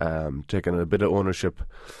 taking a bit of ownership.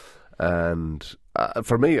 And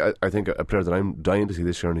for me, I think a player that I'm dying to see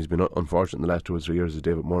this year, and he's been unfortunate in the last 2 or 3 years, is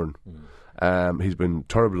David Moran. He's been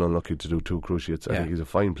terribly unlucky to do 2 cruciates. I think he's a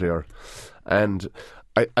fine player, and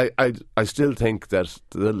I still think that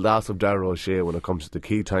the loss of Darragh O'Shea, when it comes to the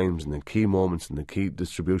key times and the key moments and the key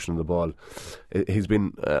distribution of the ball, he's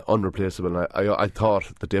been unreplaceable. And I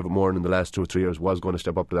thought that David Moran in the last 2 or 3 years was going to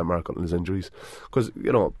step up to that mark on his injuries, because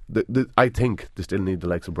I think they still need the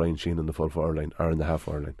likes of Brian Sheehan in the full forward line or in the half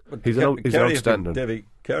forward line. He's Kerry outstanding.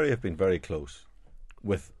 Kerry have been very close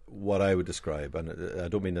with what I would describe, and I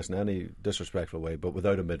don't mean this in any disrespectful way, but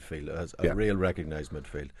without a midfield, as a real recognised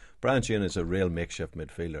midfield. Brian Sheehan is a real makeshift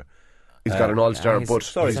midfielder. He's got an all-star, he's, but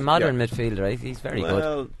he's a modern midfielder, right? He's very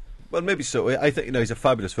good. Well, maybe so. I think he's a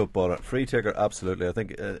fabulous footballer, free taker, absolutely. I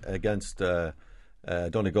think against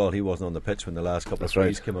Donegal, he wasn't on the pitch when the last couple of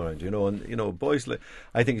frees came around. And boys,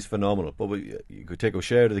 I think he's phenomenal. But you could take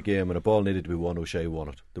O'Shea to the game, and a ball needed to be won. O'Shea won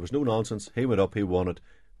it. There was no nonsense. He went up, he won it,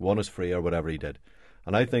 won his free or whatever he did.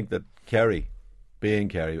 And I think that Kerry, being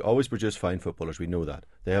Kerry, always produce fine footballers. We know that.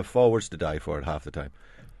 They have forwards to die for it half the time.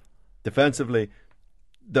 Defensively,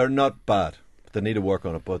 they're not bad. They need to work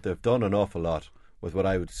on it, but they've done an awful lot with what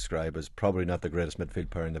I would describe as probably not the greatest midfield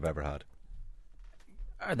pairing they've ever had.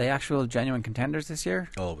 Are they actual genuine contenders this year?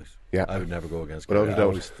 Always. Yeah. I would never go against Without Kerry. a I doubt.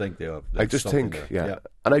 always think they have. I just think, there.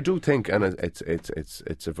 and I do think, and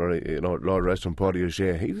it's a very, Lord rest on Paddy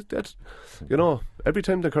O'Shea. He's that, every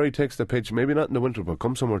time the Kerry takes the pitch, maybe not in the winter, but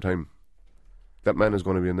come summertime, that man is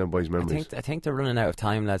going to be in them boys' memories. I think they're running out of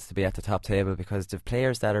time, lads, to be at the top table, because the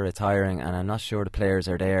players that are retiring, and I'm not sure the players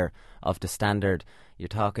are there of the standard. You're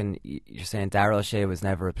saying Darragh O'Shea was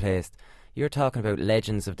never replaced. You're talking about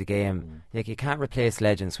legends of the game. Like, you can't replace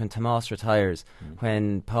legends. When Tomas retires,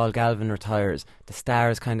 when Paul Galvin retires, the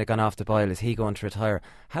star's kind of gone off the boil. Is he going to retire?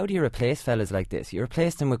 How do you replace fellas like this? You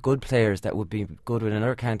replace them with good players that would be good with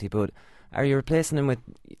another county, but are you replacing them with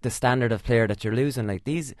the standard of player that you're losing? Like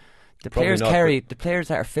these, the players the players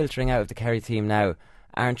that are filtering out of the Kerry team now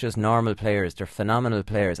aren't just normal players. They're phenomenal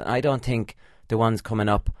players, and I don't think the ones coming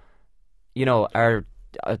up, are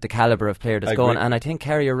the calibre of player that's going. And I think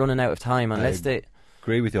Kerry are running out of time unless they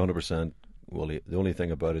agree with you 100%. Wooly. The only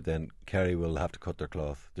thing about it, then, Kerry will have to cut their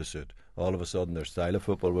cloth to suit. All of a sudden, their style of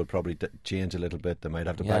football will probably change a little bit. They might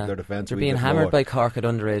have to back their defence. They're being hammered by Cork at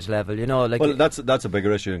underage level. Well, that's a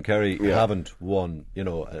bigger issue. And Kerry haven't won,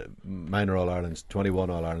 minor All Irelands, 21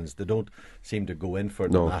 All Irelands. They don't seem to go in for it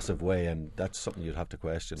in a massive way, and that's something you'd have to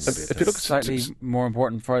question. If you look slightly more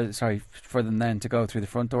important for them then to go through the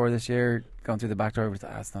front door this year, going through the back door,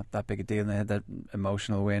 it's not that big a deal. And they had that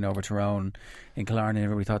emotional win over Tyrone in Killarney, and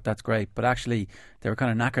everybody thought that's great. But actually, they were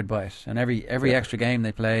kind of knackered by it. And every extra game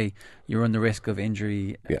they play, you run the risk of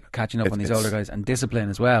injury, catching up on these older guys, and discipline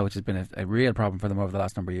as well, which has been a real problem for them over the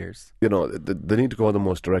last number of years. They need to go the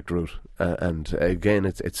most direct route, and again,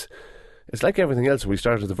 it's like everything else. We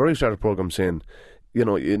started at the very start of the programme saying, you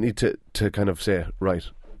need to kind of say, right,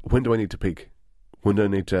 when do I need to peak? When do I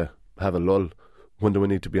need to have a lull? When do I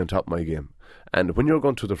need to be on top of my game? And when you're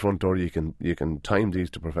going through the front door, you can time these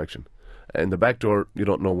to perfection. In the back door, you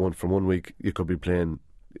don't know one from 1 week. You could be playing,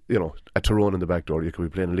 a Tyrone in the back door. You could be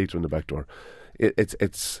playing a Leitrim in the back door.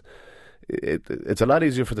 It's a lot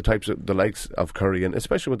easier for the likes of Curry, and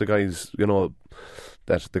especially with the guys,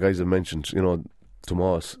 that the guys I mentioned,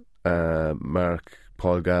 Tomas, Mark,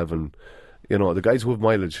 Paul Galvin, the guys who have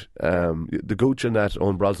mileage. The Gooch and that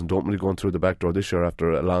Owen Brosnan don't really going through the back door this year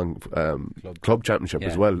after a long club championship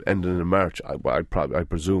as well, ending in March, I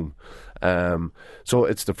presume. So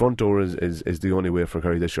it's the front door is the only way for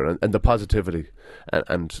Kerry this year, and the positivity,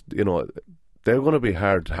 and they're going to be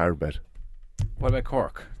hard bet. What about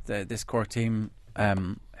Cork? This Cork team,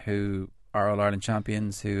 who are All-Ireland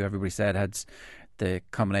champions, who everybody said had the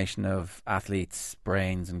combination of athletes,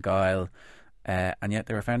 brains and guile, and yet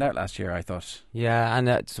they were found out last year, I thought. Yeah, and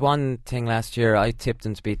it's one thing last year I tipped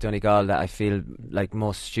them to beat Donegal that I feel like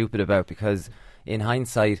most stupid about, because in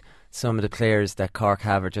hindsight some of the players that Cork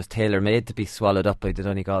have are just tailor-made to be swallowed up by the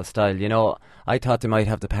Donegal style. I thought they might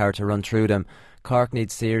have the power to run through them. Cork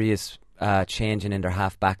needs serious changing in their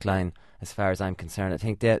half-back line as far as I'm concerned. I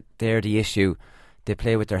think they're the issue. They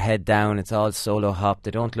play with their head down. It's all solo hop.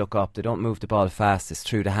 They don't look up. They don't move the ball fast. It's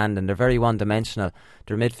through the hand, and they're very one-dimensional.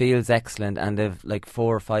 Their midfield's excellent, and they've like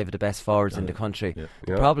 4 or 5 of the best forwards in the country. Yeah.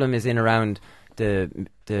 The problem is in around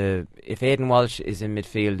if Aidan Walsh is in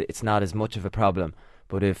midfield, it's not as much of a problem.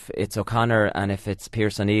 But if it's O'Connor and if it's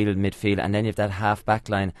Pierce O'Neill in midfield, and then you have that half-back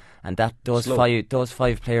line, and those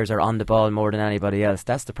five players are on the ball more than anybody else,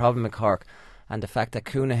 that's the problem with Cork. And the fact that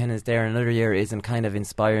Coonahan is there another year isn't kind of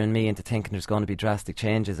inspiring me into thinking there's going to be drastic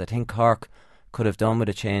changes. I think Cork could have done with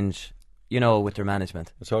a change, with their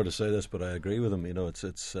management. It's hard to say this, but I agree with him.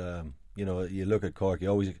 It's you look at Cork, you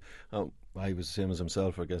always. I was the same as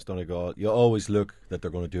himself against Donegal. You always look that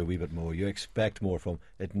they're going to do a wee bit more. You expect more from them.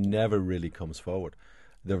 It never really comes forward.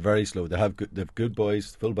 They're very slow. They've good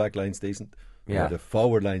boys. Full back line's decent. Yeah. The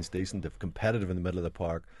forward line's decent. They're competitive in the middle of the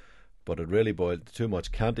park, but it really boiled too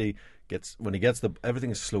much. Canty when he gets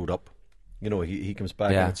everything is slowed up. He comes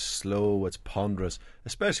back and it's slow, it's ponderous,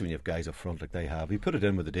 especially when you have guys up front like they have. He put it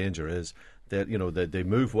in where the danger is. They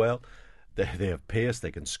move well. They have pace,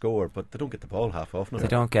 they can score, but they don't get the ball half often. They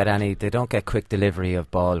don't get quick delivery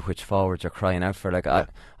of ball, which forwards are crying out for.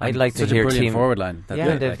 I'd like to hear team forward line.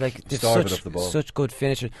 They've such good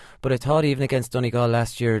finishers. But I thought even against Donegal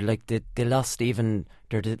last year, they lost even.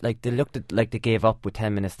 They looked like they gave up with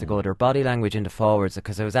 10 minutes to go. Their body language in the forwards,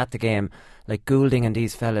 because I was at the game, Goulding and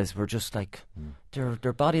these fellas were just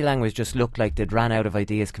their body language just looked like they'd ran out of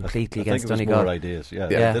ideas completely against Donegal. More ideas, They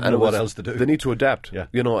didn't know what else to do. They need to adapt, and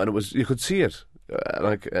it was, you could see it,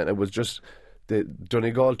 and it was just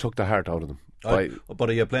Donegal took the heart out of them. But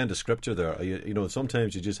are you playing the scripture there?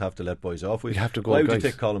 Sometimes you just have to let boys off. You have to go. Why would you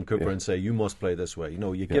take Colm Cooper and say you must play this way?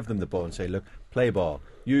 You give them the ball and say, look, play ball,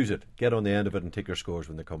 use it, get on the end of it, and take your scores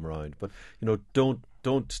when they come around. But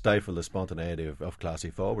don't stifle the spontaneity of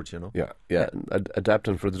classy forwards.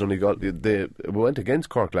 Adapting for the Donegal. They went against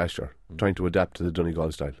Cork last year, trying to adapt to the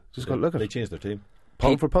Donegal style. They changed their team.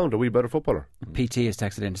 Pound for pound, are we a better footballer? PT is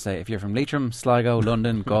texted in to say, if you're from Leitrim, Sligo,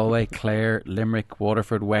 London, Galway, Clare, Limerick,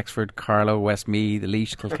 Waterford, Wexford, Carlow, Westmeath,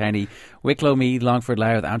 Laois, Kilkenny, Wicklow, Meath, Longford,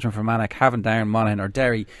 Louth, Antrim, Fermanagh, Cavan Down, Monaghan or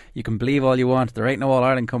Derry, you can believe all you want. There ain't no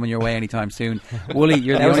All-Ireland coming your way anytime soon. Wooly,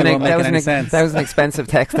 you're the only one making any sense. That was an expensive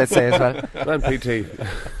text, I'd say, as well. And PT.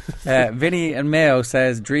 Vinny and Mayo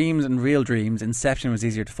says, dreams and real dreams. Inception was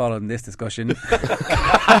easier to follow than this discussion.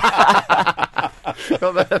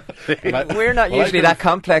 We're not usually that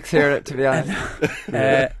complex here, to be honest.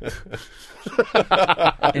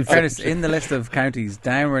 In fairness, in the list of counties,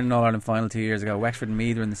 Down were in an All-Ireland final 2 years ago. Wexford and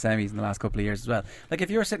Meath were in the semis in the last couple of years as well. If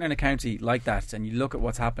you're sitting in a county like that and you look at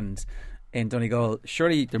what's happened in Donegal,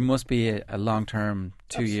 surely there must be a long-term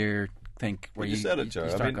 2-year thing where you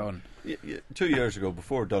start going. 2 years ago,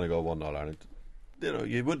 before Donegal won All-Ireland,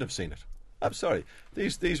 you wouldn't have seen it. I'm sorry.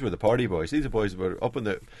 These were the party boys. These are boys who were up in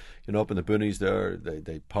the boonies there.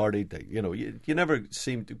 They partied. You never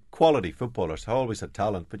seemed quality footballers. Always had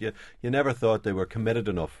talent, but you never thought they were committed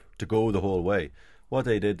enough to go the whole way. What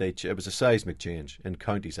they did, it was a seismic change in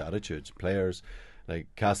counties' attitudes. Players like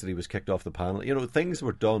Cassidy was kicked off the panel. Things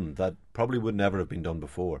were done that probably would never have been done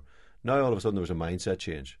before. Now all of a sudden there was a mindset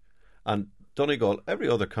change, and Donegal, every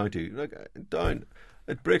other county, Down.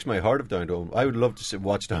 It breaks my heart of Down to I would love to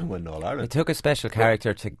watch Down win All Ireland. It took a special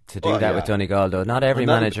character to do that with Donegal, though. Not every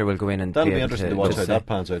manager will go in and that'll be interesting to watch how that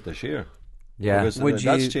pans out this year. Yeah, that's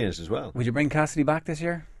changed as well. Would you bring Cassidy back this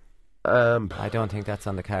year? I don't think that's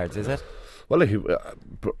on the cards, is it? Well,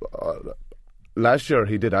 last year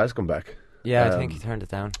he did ask him back. Yeah, I think he turned it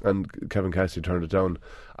down. And Kevin Cassidy turned it down.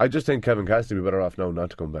 I just think Kevin Cassidy would be better off now not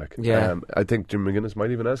to come back. Yeah. I think Jim McGuinness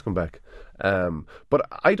might even ask him back. But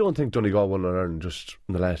I don't think Donegal won an Ireland just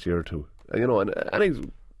in the last year or two. You know, and any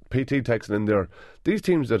PT texting in there, these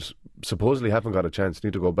teams that supposedly haven't got a chance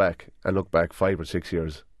need to go back and look back 5 or 6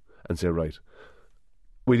 years and say, right,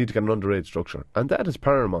 we need to get an underage structure. And that is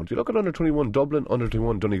paramount. You look at under 21 Dublin, under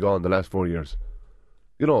 21 Donegal in the last 4 years.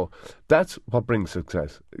 You know, that's what brings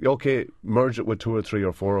success. Okay, merge it with 2 or 3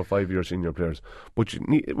 or 4 or 5 year senior players. But you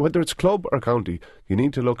need, whether it's club or county, you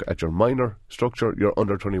need to look at your minor structure, your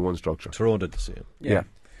under 21 structure. Tyrone did the same. Yeah.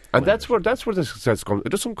 And that's where the success comes. It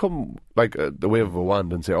doesn't come like the wave of a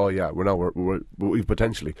wand and say, oh yeah, we've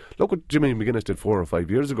potentially. Look what Jimmy McGuinness did 4 or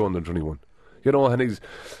 5 years ago under 21. You know, and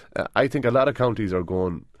I think a lot of counties are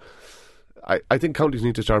going. I think counties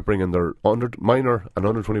need to start bringing their minor and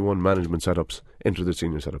under 21 management setups into the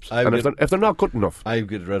senior setups. And if they're not good enough, I would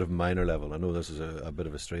get rid of minor level. I know this is a bit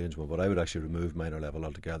of a strange one, but I would actually remove minor level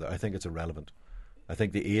altogether. I think it's irrelevant. I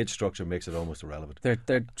think the age structure makes it almost irrelevant.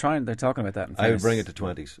 They're talking about that. I would bring it to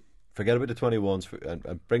 20s. Forget about the 21s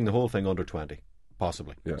and bring the whole thing under 20,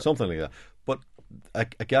 possibly. Yeah. Something like that. But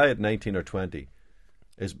a guy at 19 or 20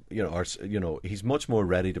 is, he's much more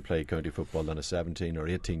ready to play county football than a 17 or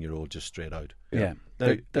 18-year-old just straight out. Yeah.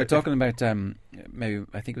 Now, they're talking about maybe,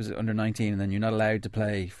 I think it was under 19, and then you're not allowed to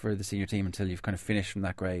play for the senior team until you've kind of finished from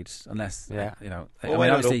that grade, unless why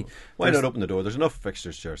not open the door? There's enough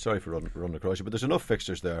fixtures there. Sorry for running across you, but there's enough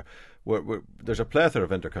fixtures there where there's a plethora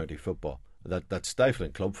of inter-county football that's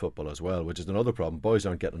stifling club football as well, which is another problem. Boys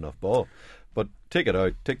aren't getting enough ball. But take it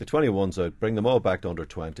out, take the 21s out, bring them all back to under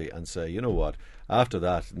 20 and say, you know what, after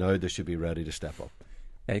that, now they should be ready to step up.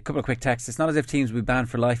 A couple of quick texts. It's not as if teams would be banned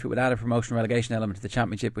for life. It would add a promotion relegation element to the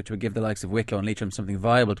championship, which would give the likes of Wicklow and Leitrim something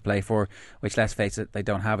viable to play for, which, let's face it, they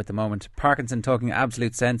don't have at the moment. Parkinson talking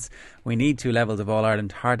absolute sense. We need 2 levels of All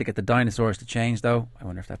Ireland. Hard to get the dinosaurs to change, though. I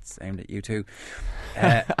wonder if that's aimed at you too.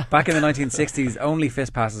 Back in the 1960s, only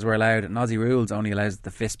fist passes were allowed, and Aussie rules only allows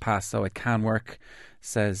the fist pass, so it can work,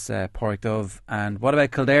 says Porrick Dove. And what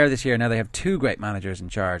about Kildare this year? Now they have 2 great managers in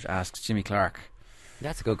charge, asks Jimmy Clark.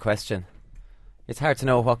 That's a good question. It's hard to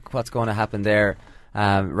know what's going to happen there.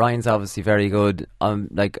 Ryan's obviously very good. I'm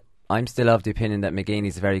still of the opinion that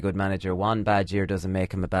McGeeney's a very good manager. One bad year doesn't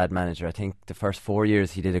make him a bad manager. I think the first 4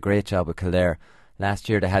 years he did a great job with Kildare. Last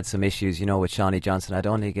year they had some issues, with Shawnee Johnson. I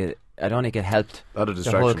don't think it helped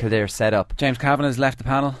the whole Kildare setup. James Kavanagh's left the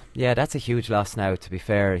panel. Yeah, that's a huge loss now, to be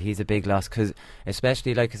fair. He's a big loss, because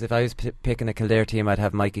especially cause if I was picking a Kildare team, I'd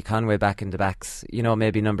have Mikey Conway back in the backs,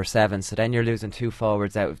 maybe number 7. So then you're losing 2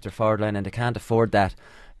 forwards out of their forward line, and they can't afford that.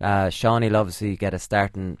 Shawnee will obviously get a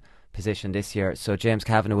starting position this year, so James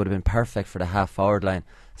Kavanagh would have been perfect for the half forward line.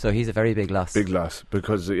 So he's a very big loss. Big loss,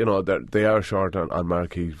 because they are short on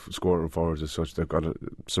marquee scoring forwards as such. They've got a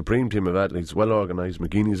supreme team of athletes, well organised.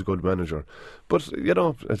 McGeeney's a good manager, but at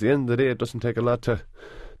the end of the day, it doesn't take a lot to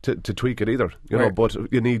tweak it either. But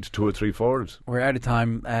you need 2 or 3 forwards. We're out of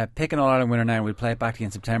time. Pick an All Ireland winner now, and we'll play it back to you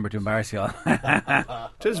in September to embarrass you all.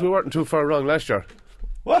 We weren't too far wrong last year.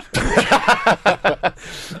 What?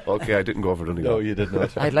 Okay, I didn't go for Donegal. No, you did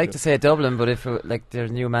not. I'd like to say Dublin, but if their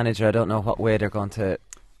new manager, I don't know what way they're going to.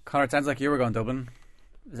 Conor, it sounds like you were going Dublin.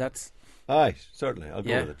 Is that? Aye, certainly. I'll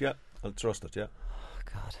go with it. Yeah, I'll trust it. Yeah. Oh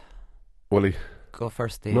God. Willie, go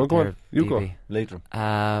first. No, go on. You go. Leitrim.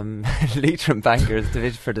 Leitrim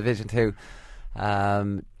bankers for Division 2.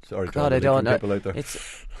 Sorry, God, I don't know.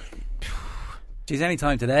 It's. Geez, any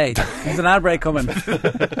time today. There's an ad break coming.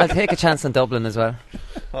 I'll take a chance on Dublin as well.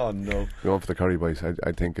 Oh no! Going for the Curry boys.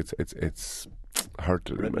 I think it's hurt.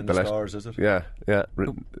 Written in the stars, is it? Yeah.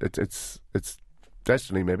 It's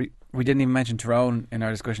destiny, maybe. We didn't even mention Tyrone in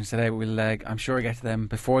our discussions today, but we'll I'm sure we'll get to them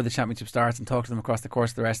before the championship starts and talk to them across the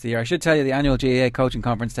course of the rest of the year. I should tell you the annual GAA coaching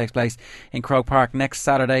conference takes place in Croke Park next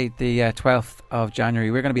Saturday, the 12th of January.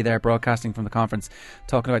 We're going to be there broadcasting from the conference,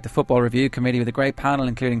 talking about the Football Review Committee with a great panel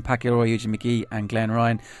including Pat Gilroy, Eugene McGee and Glenn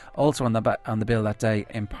Ryan. Also on the bill that day,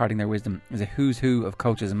 imparting their wisdom, is a who's who of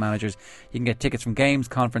coaches and managers. You can get tickets from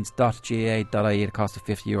gamesconference.gaa.ie at a cost of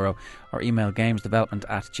 €50 or email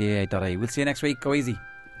gamesdevelopment@gaa.ie. We'll see you next week. Go easy.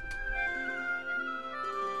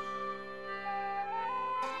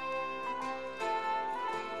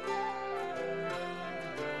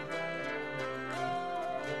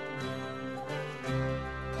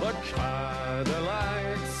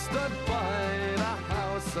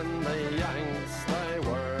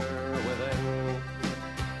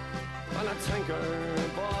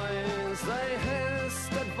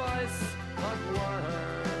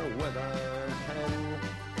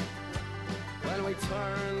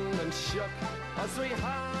 Turned and shook as we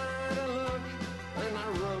had a look in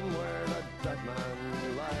a room where the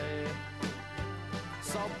man lie.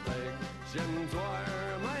 So big Jim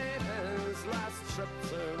Dwyer made his last trip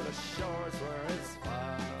to the shores where his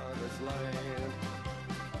fathers lay.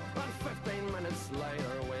 And 15 minutes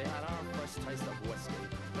later we had our first taste of whiskey.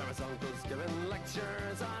 There was uncles giving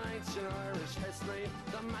lectures on ancient Irish history.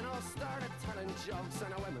 The men all started telling jokes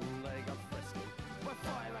and the women they got frisky. By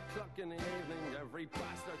 5 o'clock in the evening every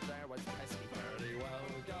bastard there was pesky. Pretty well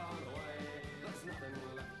gone away, there's nothing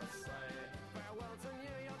left.